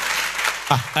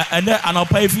 And then I'll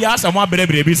pay if you ask someone,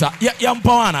 baby, grace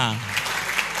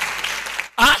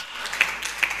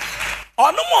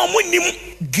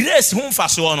home for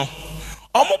so no.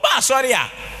 Sorry,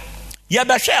 you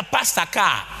better share pastor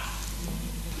car.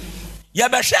 You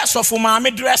better share so for my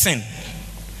dressing.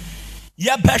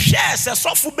 You better share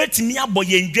so for betimia boy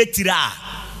getira.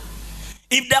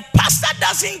 If the pastor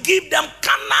doesn't give them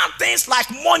carnal things like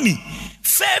money,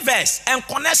 favors, and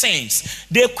connections,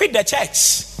 they quit the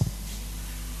church.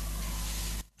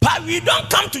 But we don't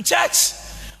come to church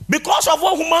because of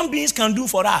what human beings can do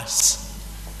for us.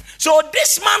 So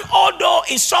this man, although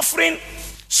is suffering,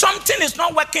 something is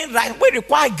not working right. We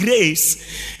require grace.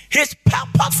 His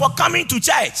purpose for coming to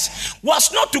church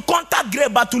was not to contact grace,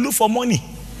 but to look for money.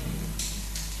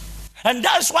 And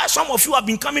that's why some of you have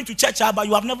been coming to church, but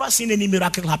you have never seen any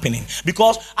miracle happening.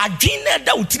 Because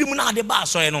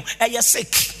you're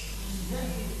sick.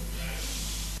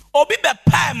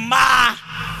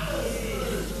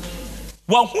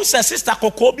 Well, who says sister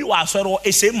Kokobi was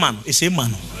a same man?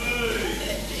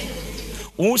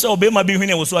 Who said Obama be when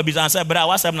he was so busy and said, "But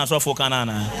what's happening so for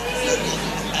Canana?"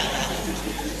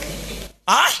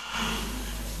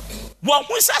 Well,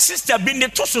 who says sister been the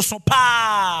tosso so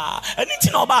pa?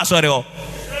 Anything about sorry?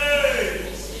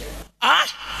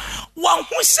 One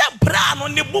who said Bran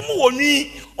on the bumu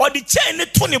oni or the chain the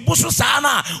Tony Busu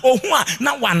sana or who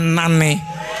na one nanny.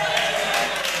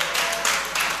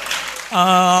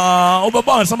 I'm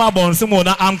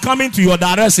coming to your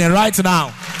direction right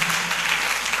now.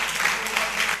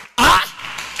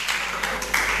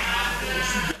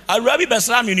 Arabi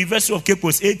Beslam University of Cape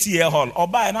Coast 8-year hall.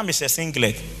 Oba and I'm a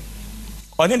singlet.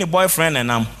 or then the boyfriend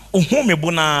and who me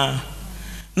bona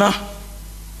na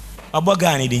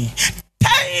abogani di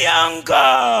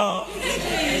yanka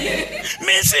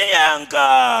missing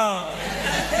yanka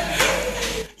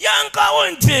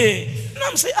won't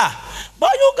I'm say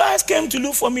but you guys came to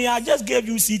look for me. I just gave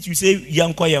you seat. You say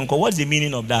yanko. What's the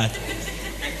meaning of that?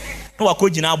 No, I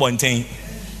could not one thing.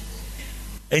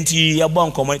 And you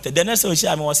born community. The next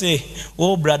time I was say,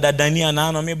 oh brother Daniel,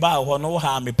 I know me bow or no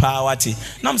harm me power.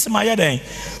 Nam say my other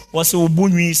was so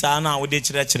bunny sana with the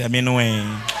church. I mean,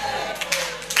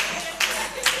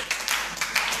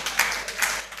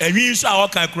 and we saw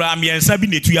can cry me and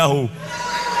Sabine to Yahoo.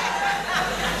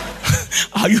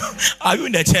 Are you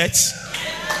in the church?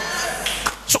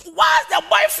 So while the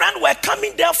boyfriend were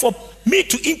coming there for me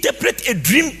to interpret a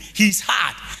dream he's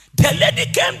had, the lady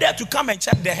came there to come and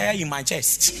check the hair in my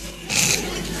chest.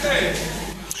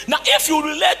 Now, if you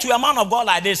relate to a man of God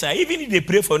like this, even if they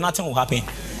pray for you, nothing will happen.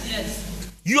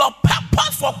 Yes. Your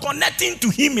purpose for connecting to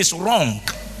him is wrong.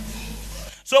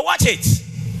 So watch it.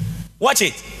 Watch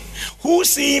it. Who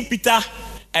seeing Peter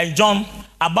and John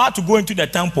about to go into the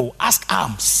temple ask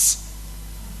alms?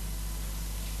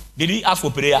 Did he ask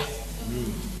for prayer?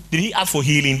 No. Did he ask for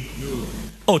healing? No.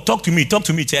 Oh, talk to me, church.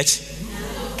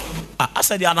 No. I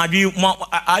said, are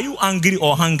you angry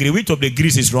or hungry? Which of the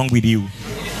Greece is wrong with you?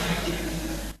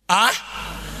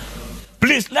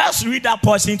 Please, let's read that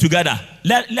portion together.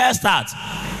 Let's start.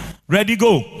 Ready,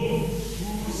 go.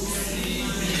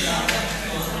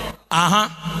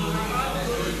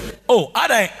 Oh,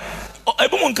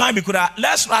 everyone can be good.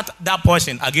 Let's start that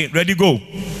portion again. Ready, go.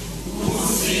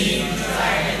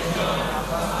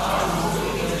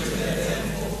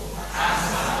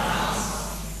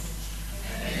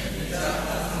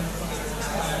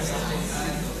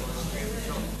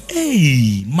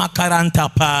 Hey, makaranta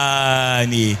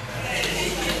pani.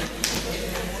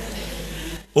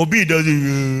 Obi does it.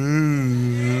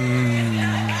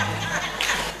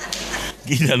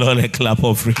 Give the Lord a clap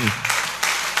of praise.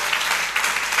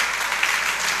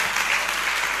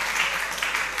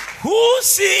 Who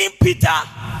seeing Peter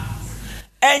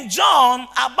and John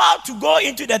about to go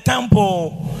into the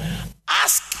temple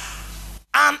ask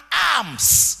an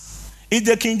alms? Is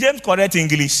the King James correct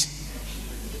English?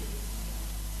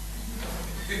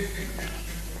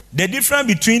 The difference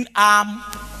between arm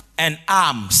and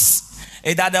alms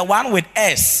is that the one with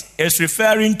S is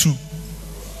referring to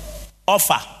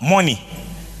offer, money.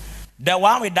 The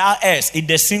one without S is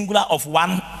the singular of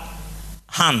one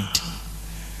hand.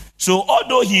 So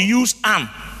although he used arm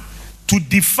to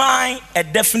define a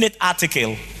definite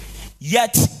article,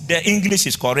 yet the English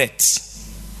is correct.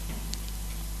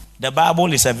 The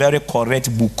Bible is a very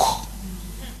correct book.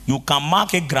 You can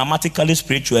mark it grammatically,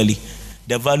 spiritually.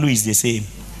 The value is the same.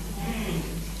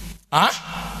 And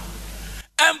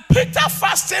Peter,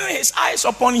 fastening his eyes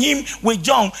upon him with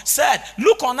John, said,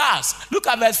 look on us. Look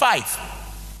at verse 5.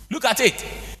 Look at it.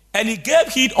 And he gave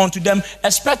heed unto them,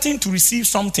 expecting to receive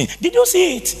something. Did you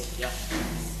see it? Yeah.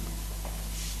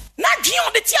 Not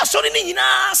beyond the tear, sorry,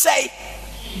 Nina say.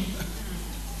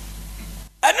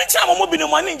 And then time I'm moving the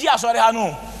money, sorry, I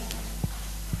know.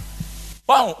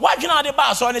 Well, why do you know the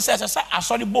bar? So he says, I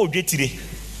saw the boat today.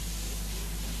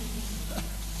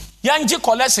 Yanji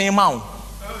collect same amount.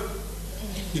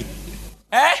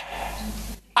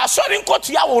 I saw him cut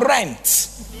your rent.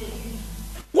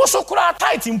 What's so called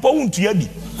tight in pound to you?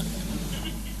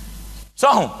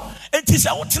 So it is a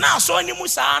what now? So any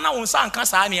musana on San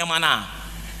Casania mana.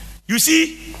 You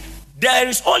see, there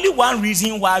is only one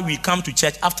reason why we come to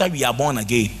church after we are born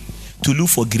again: to look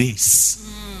for grace.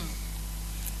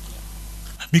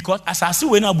 Because as I see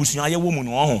when I was young, woman,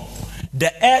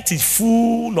 the earth is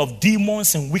full of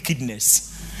demons and wickedness.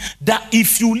 That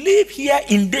if you live here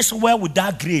in this world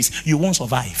without grace, you won't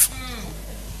survive.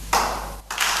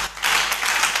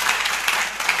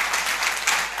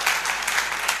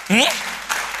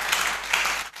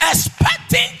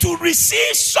 Expecting to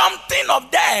receive something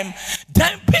of them,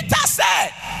 then Peter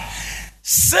said,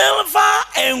 silver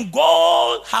and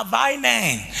gold have I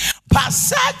none, but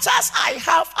such as I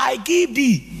have I give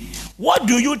thee. What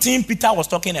do you think Peter was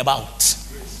talking about?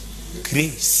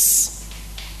 Grace.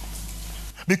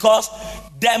 Because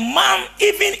the man,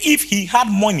 even if he had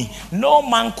money, no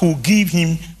man could give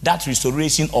him that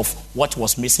restoration of what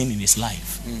was missing in his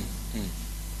life.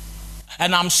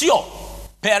 And I'm sure,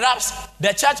 perhaps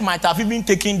the church might have even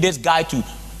taken this guy to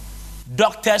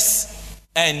doctors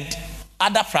and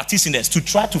other practitioners to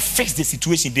try to fix the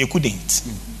situation. They couldn't.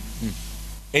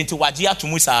 Into wajia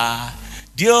tumusa,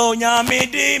 Dio nyame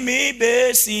di mi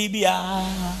besibia,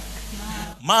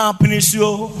 ma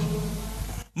pinisio,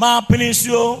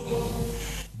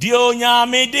 Dio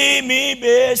nyame di mi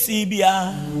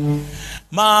besibia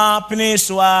ma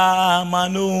pniswa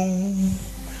manu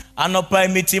anopa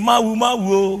mitima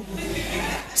wumawo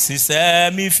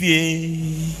sise mi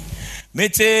fie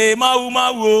mitima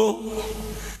wumawo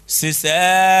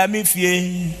sise mi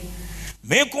fie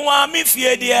me kwa mi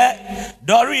fie de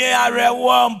dori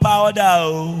arewo powder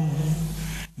o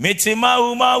mitima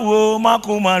wumawo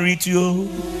makuma ritio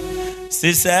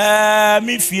sise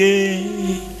mi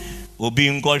fie obi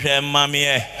nkɔhwɛ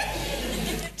mamie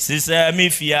sisɛ mi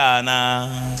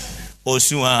fiana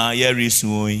osua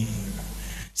yerisui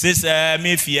sisɛ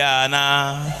mi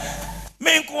fiana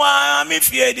me nkwa mi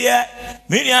fie de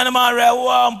me nuanom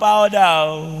arewo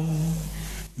powder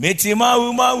metima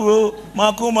wumawo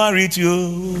makuma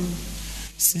ritio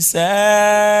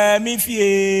sisɛ mi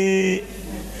fie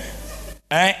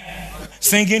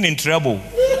singing in treble.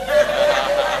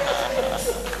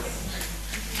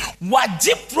 What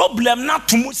the problem not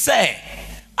to say?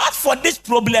 As for this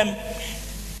problem,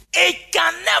 it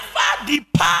can never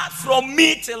depart from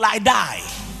me till I die.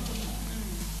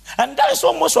 And that is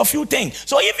what most of you think.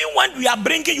 So even when we are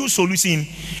bringing you solution,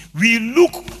 we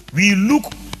look.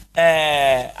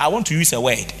 I want to use a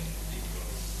word.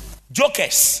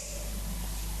 Jokers.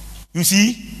 You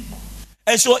see?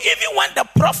 And so even when the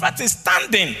prophet is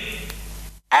standing,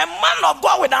 a man of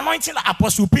God with anointing like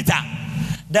Apostle Peter,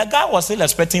 the guy was still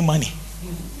expecting money.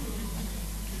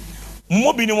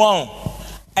 Mobini won.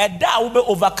 A da will be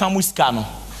overcome with scano.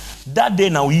 That day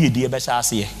now we dear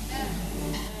Bessasi.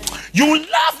 You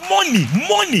love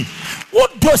money.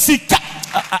 What does it?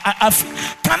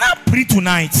 Can I pray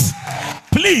tonight?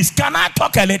 Please, can I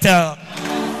talk a little?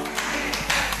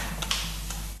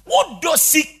 What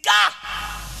does it?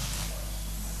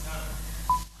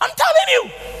 I'm telling you.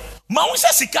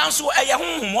 Mawusa sikanso eye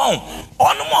honhom won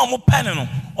ono mo pen no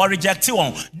or reject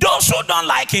one. Those who don't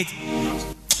like it,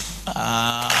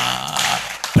 are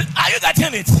you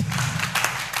getting it?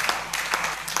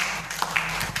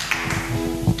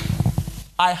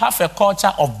 I have a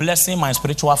culture of blessing my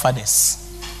spiritual fathers.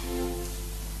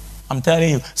 I'm telling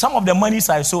you, some of the monies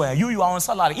I sow, you are on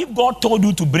salary. If God told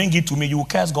you to bring it to me, you will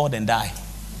curse God and die.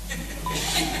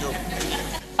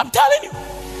 I'm telling you.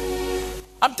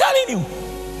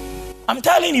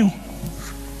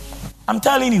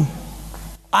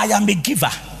 I am a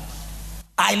giver.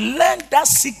 I learned that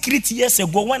secret years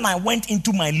ago when I went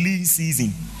into my lean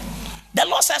season. The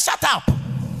Lord said, shut up.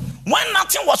 When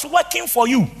nothing was working for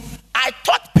you, I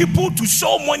taught people to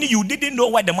sow money you didn't know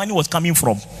where the money was coming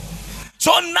from.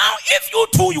 So now if you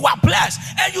too, you are blessed,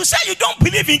 and you say you don't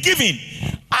believe in giving,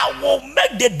 I will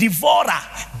make the devourer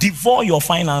devour your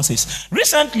finances.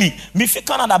 Recently, me fi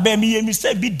Canada be me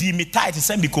say be di me tight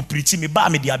say me ko preach me ba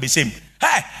me di abesem.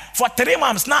 Hey, for 3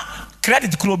 months now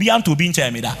credit Colombian to be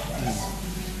in me that.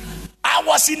 I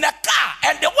was in a car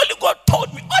and the Holy God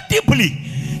told me audibly.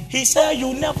 He said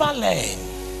you never learn.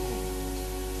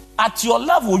 At your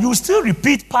level you still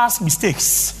repeat past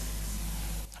mistakes.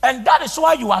 And that is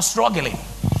why you are struggling.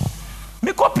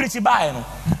 Me ko preach by no.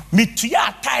 Me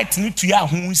tuya tight ni tuya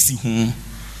hunsi hun.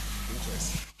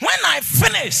 When I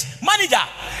finished, manager,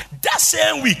 that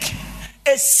same week,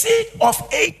 a seed of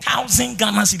 8,000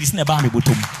 Ghana cedis never me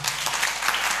bottom.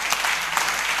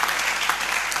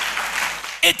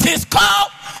 It is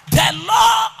called the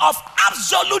law of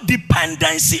absolute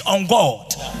dependency on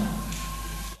God.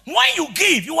 When you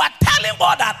give, you are telling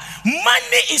God that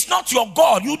money is not your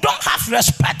God. You don't have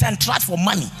respect and trust for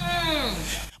money.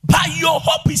 But your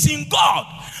hope is in God.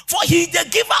 For he is the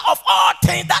giver of all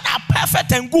things that are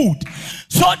perfect and good.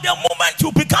 So the moment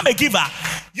you become a giver,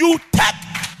 you take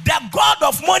the God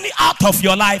of money out of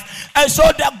your life. And so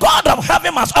the God of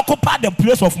heaven must occupy the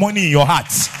place of money in your heart.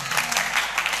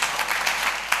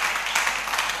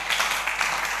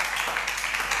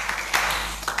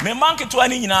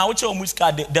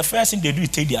 The first thing they do is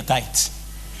take their tithe.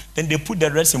 Then they put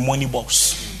the rest in money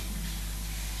box.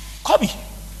 Kobe,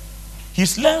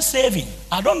 he's learned saving.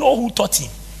 I don't know who taught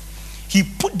him. He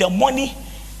put the money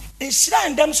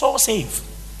and them so save.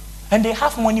 And they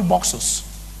have money boxes.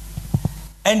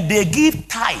 And they give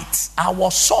tithes. I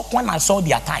was shocked when I saw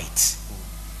their tithes.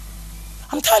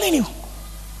 I'm telling you.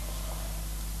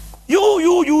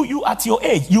 You at your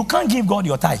age, you can't give God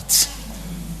your tithes.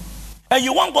 And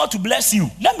you want God to bless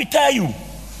you. Let me tell you,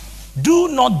 do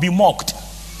not be mocked.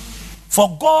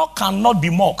 For God cannot be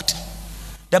mocked.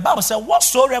 The Bible says,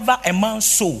 whatsoever a man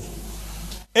sow.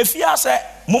 If you say,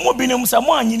 Momo binim say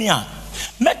mo anyinia,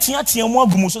 metia mo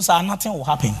agumu so say nothing will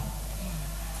happen.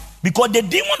 Because the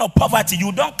demon of poverty,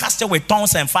 you don't cast it with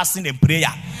tongues and fasting and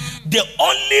prayer. The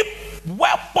only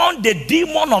weapon the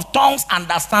demon of tongues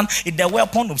understand is the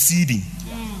weapon of seeding.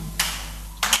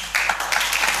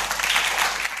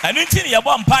 And until you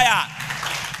vampire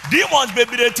demons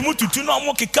baby the to no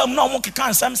more come no more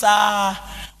can some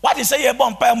what is say a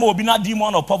vampire more be not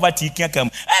demon of poverty can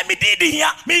come. Hey, me did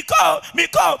here, me call,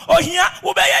 oh here,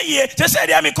 obey ye, just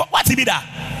say me call what be that?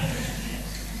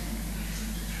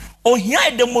 Oh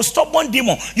here the most stubborn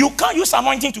demon. You can't use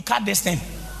anointing to cut this thing.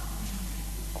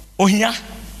 Oh here.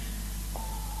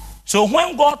 So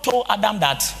when God told Adam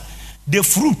that the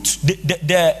fruit,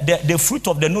 the fruit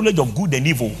of the knowledge of good and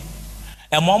evil,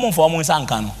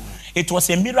 it was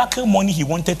a miracle money he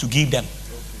wanted to give them.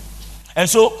 And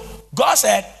so God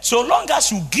said, so long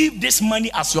as you give this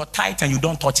money as your tithe and you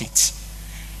don't touch it,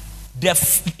 the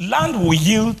land will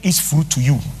yield its fruit to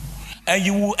you. And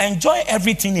you will enjoy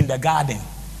everything in the garden.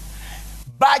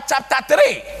 By chapter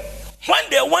 3, when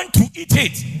they went to eat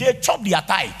it, they chopped their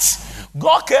tithes.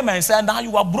 God came and said, now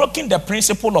you are breaking the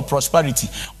principle of prosperity.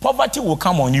 Poverty will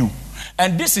come on you.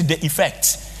 And this is the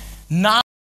effect. Now,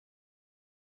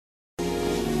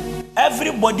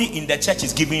 everybody in the church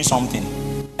is giving something,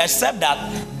 except that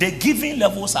the giving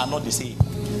levels are not the same.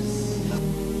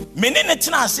 Meaning, I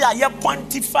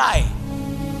quantify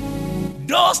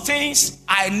those things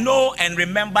I know and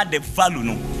remember the value.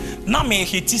 No, now me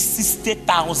hit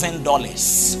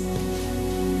 $60,000.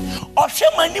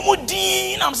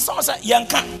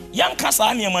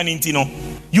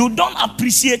 You don't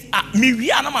appreciate me.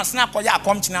 We are not masna koya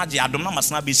come to Nadia. Don't know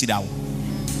masna be down.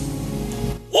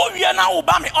 Oh, we are now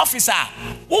Obama officer.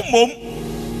 Oh, mom.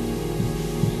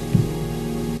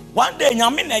 One day,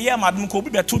 Yamin a year, Madam Kobe,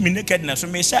 2 minutes nakedness.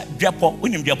 Me say, Japo,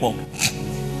 winim Japo.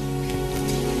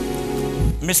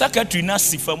 Me secretary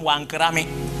nasi from one krami.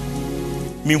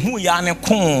 Me who yane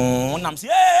kon. I'm say,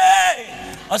 hey.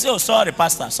 I say, oh, sorry,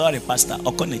 pastor.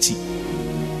 Okonechi.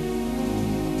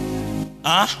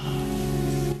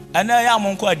 And I am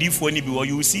on quite different because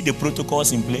you will see the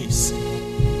protocols in place.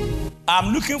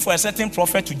 I'm looking for a certain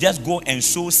prophet to just go and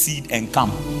sow seed and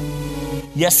come.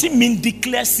 Yes, it means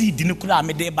declare seed in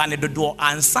the door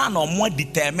and son or more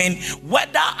determine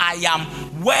whether I am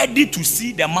worthy to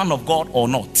see the man of God or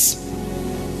not.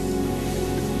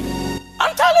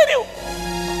 I'm telling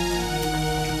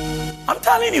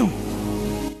you.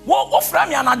 What from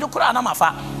me and I do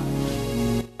mafa?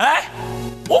 Eh?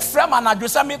 What from and I do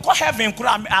say me go heaven?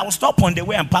 I will stop on the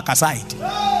way and park aside.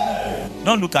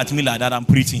 Don't look at me like that. I'm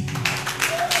preaching.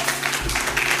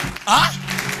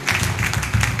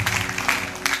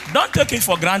 Don't take it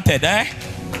for granted, eh?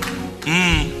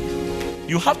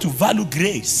 You have to value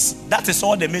grace. That is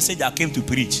all the message I came to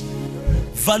preach.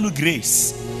 Value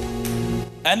grace.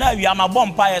 And now we are my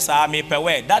bonfires are me per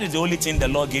way. That is the only thing the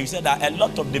Lord gave. He said that a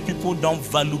lot of the people don't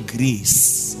value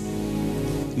grace.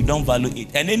 You don't value it.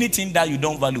 And anything that you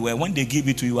don't value, when they give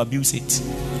it to you, abuse it.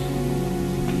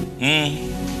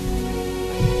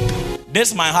 This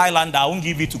is my Highlander. I won't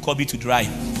give it to Kobe to drive.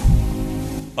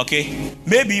 Okay?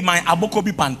 Maybe my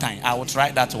Abokobi Pantine. I will try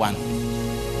that one.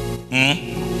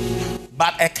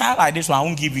 But a car like this one, I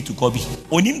won't give it to Kobe.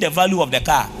 On him, the value of the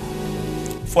car.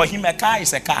 For him, a car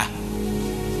is a car.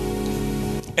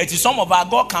 It is some of our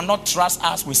God cannot trust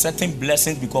us with certain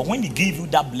blessings because when He gives you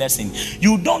that blessing,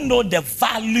 you don't know the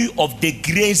value of the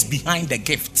grace behind the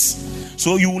gifts.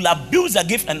 So you will abuse the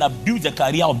gift and abuse the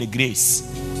career of the grace.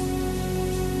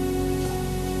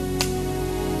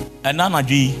 And now, my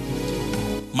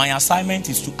assignment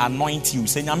is to anoint you.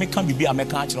 Say,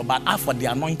 but after the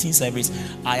anointing service,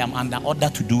 I am under order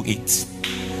to do it.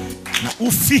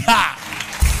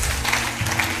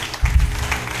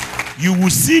 You will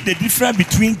see the difference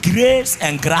between grace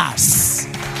and grass.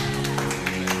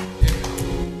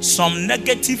 Some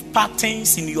negative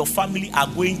patterns in your family are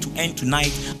going to end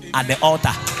tonight at the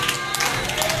altar.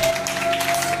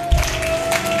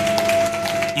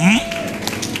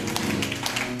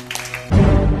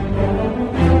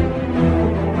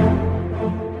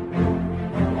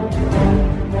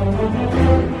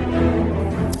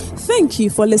 Thank you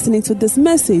for listening to this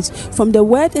message from the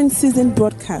Word in Season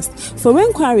broadcast. For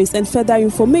inquiries and further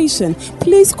information,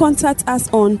 please contact us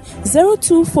on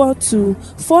 0242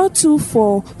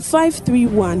 424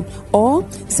 531 or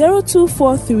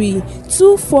 0243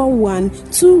 241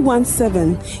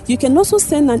 217. You can also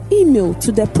send an email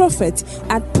to the prophet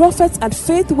at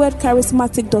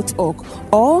prophet@faithwordcharismatic.org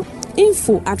or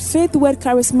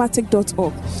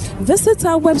info@faithwordcharismatic.org. Visit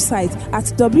our website at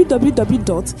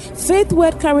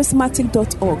www.faithwordcharismatic.org.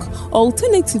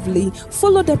 Alternatively,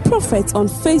 follow the prophet on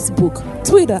Facebook,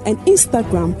 Twitter, and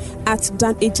Instagram at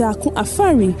Dan Ejaku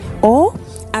Afari or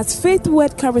at Faith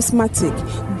Word Charismatic.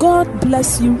 God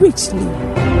bless you richly.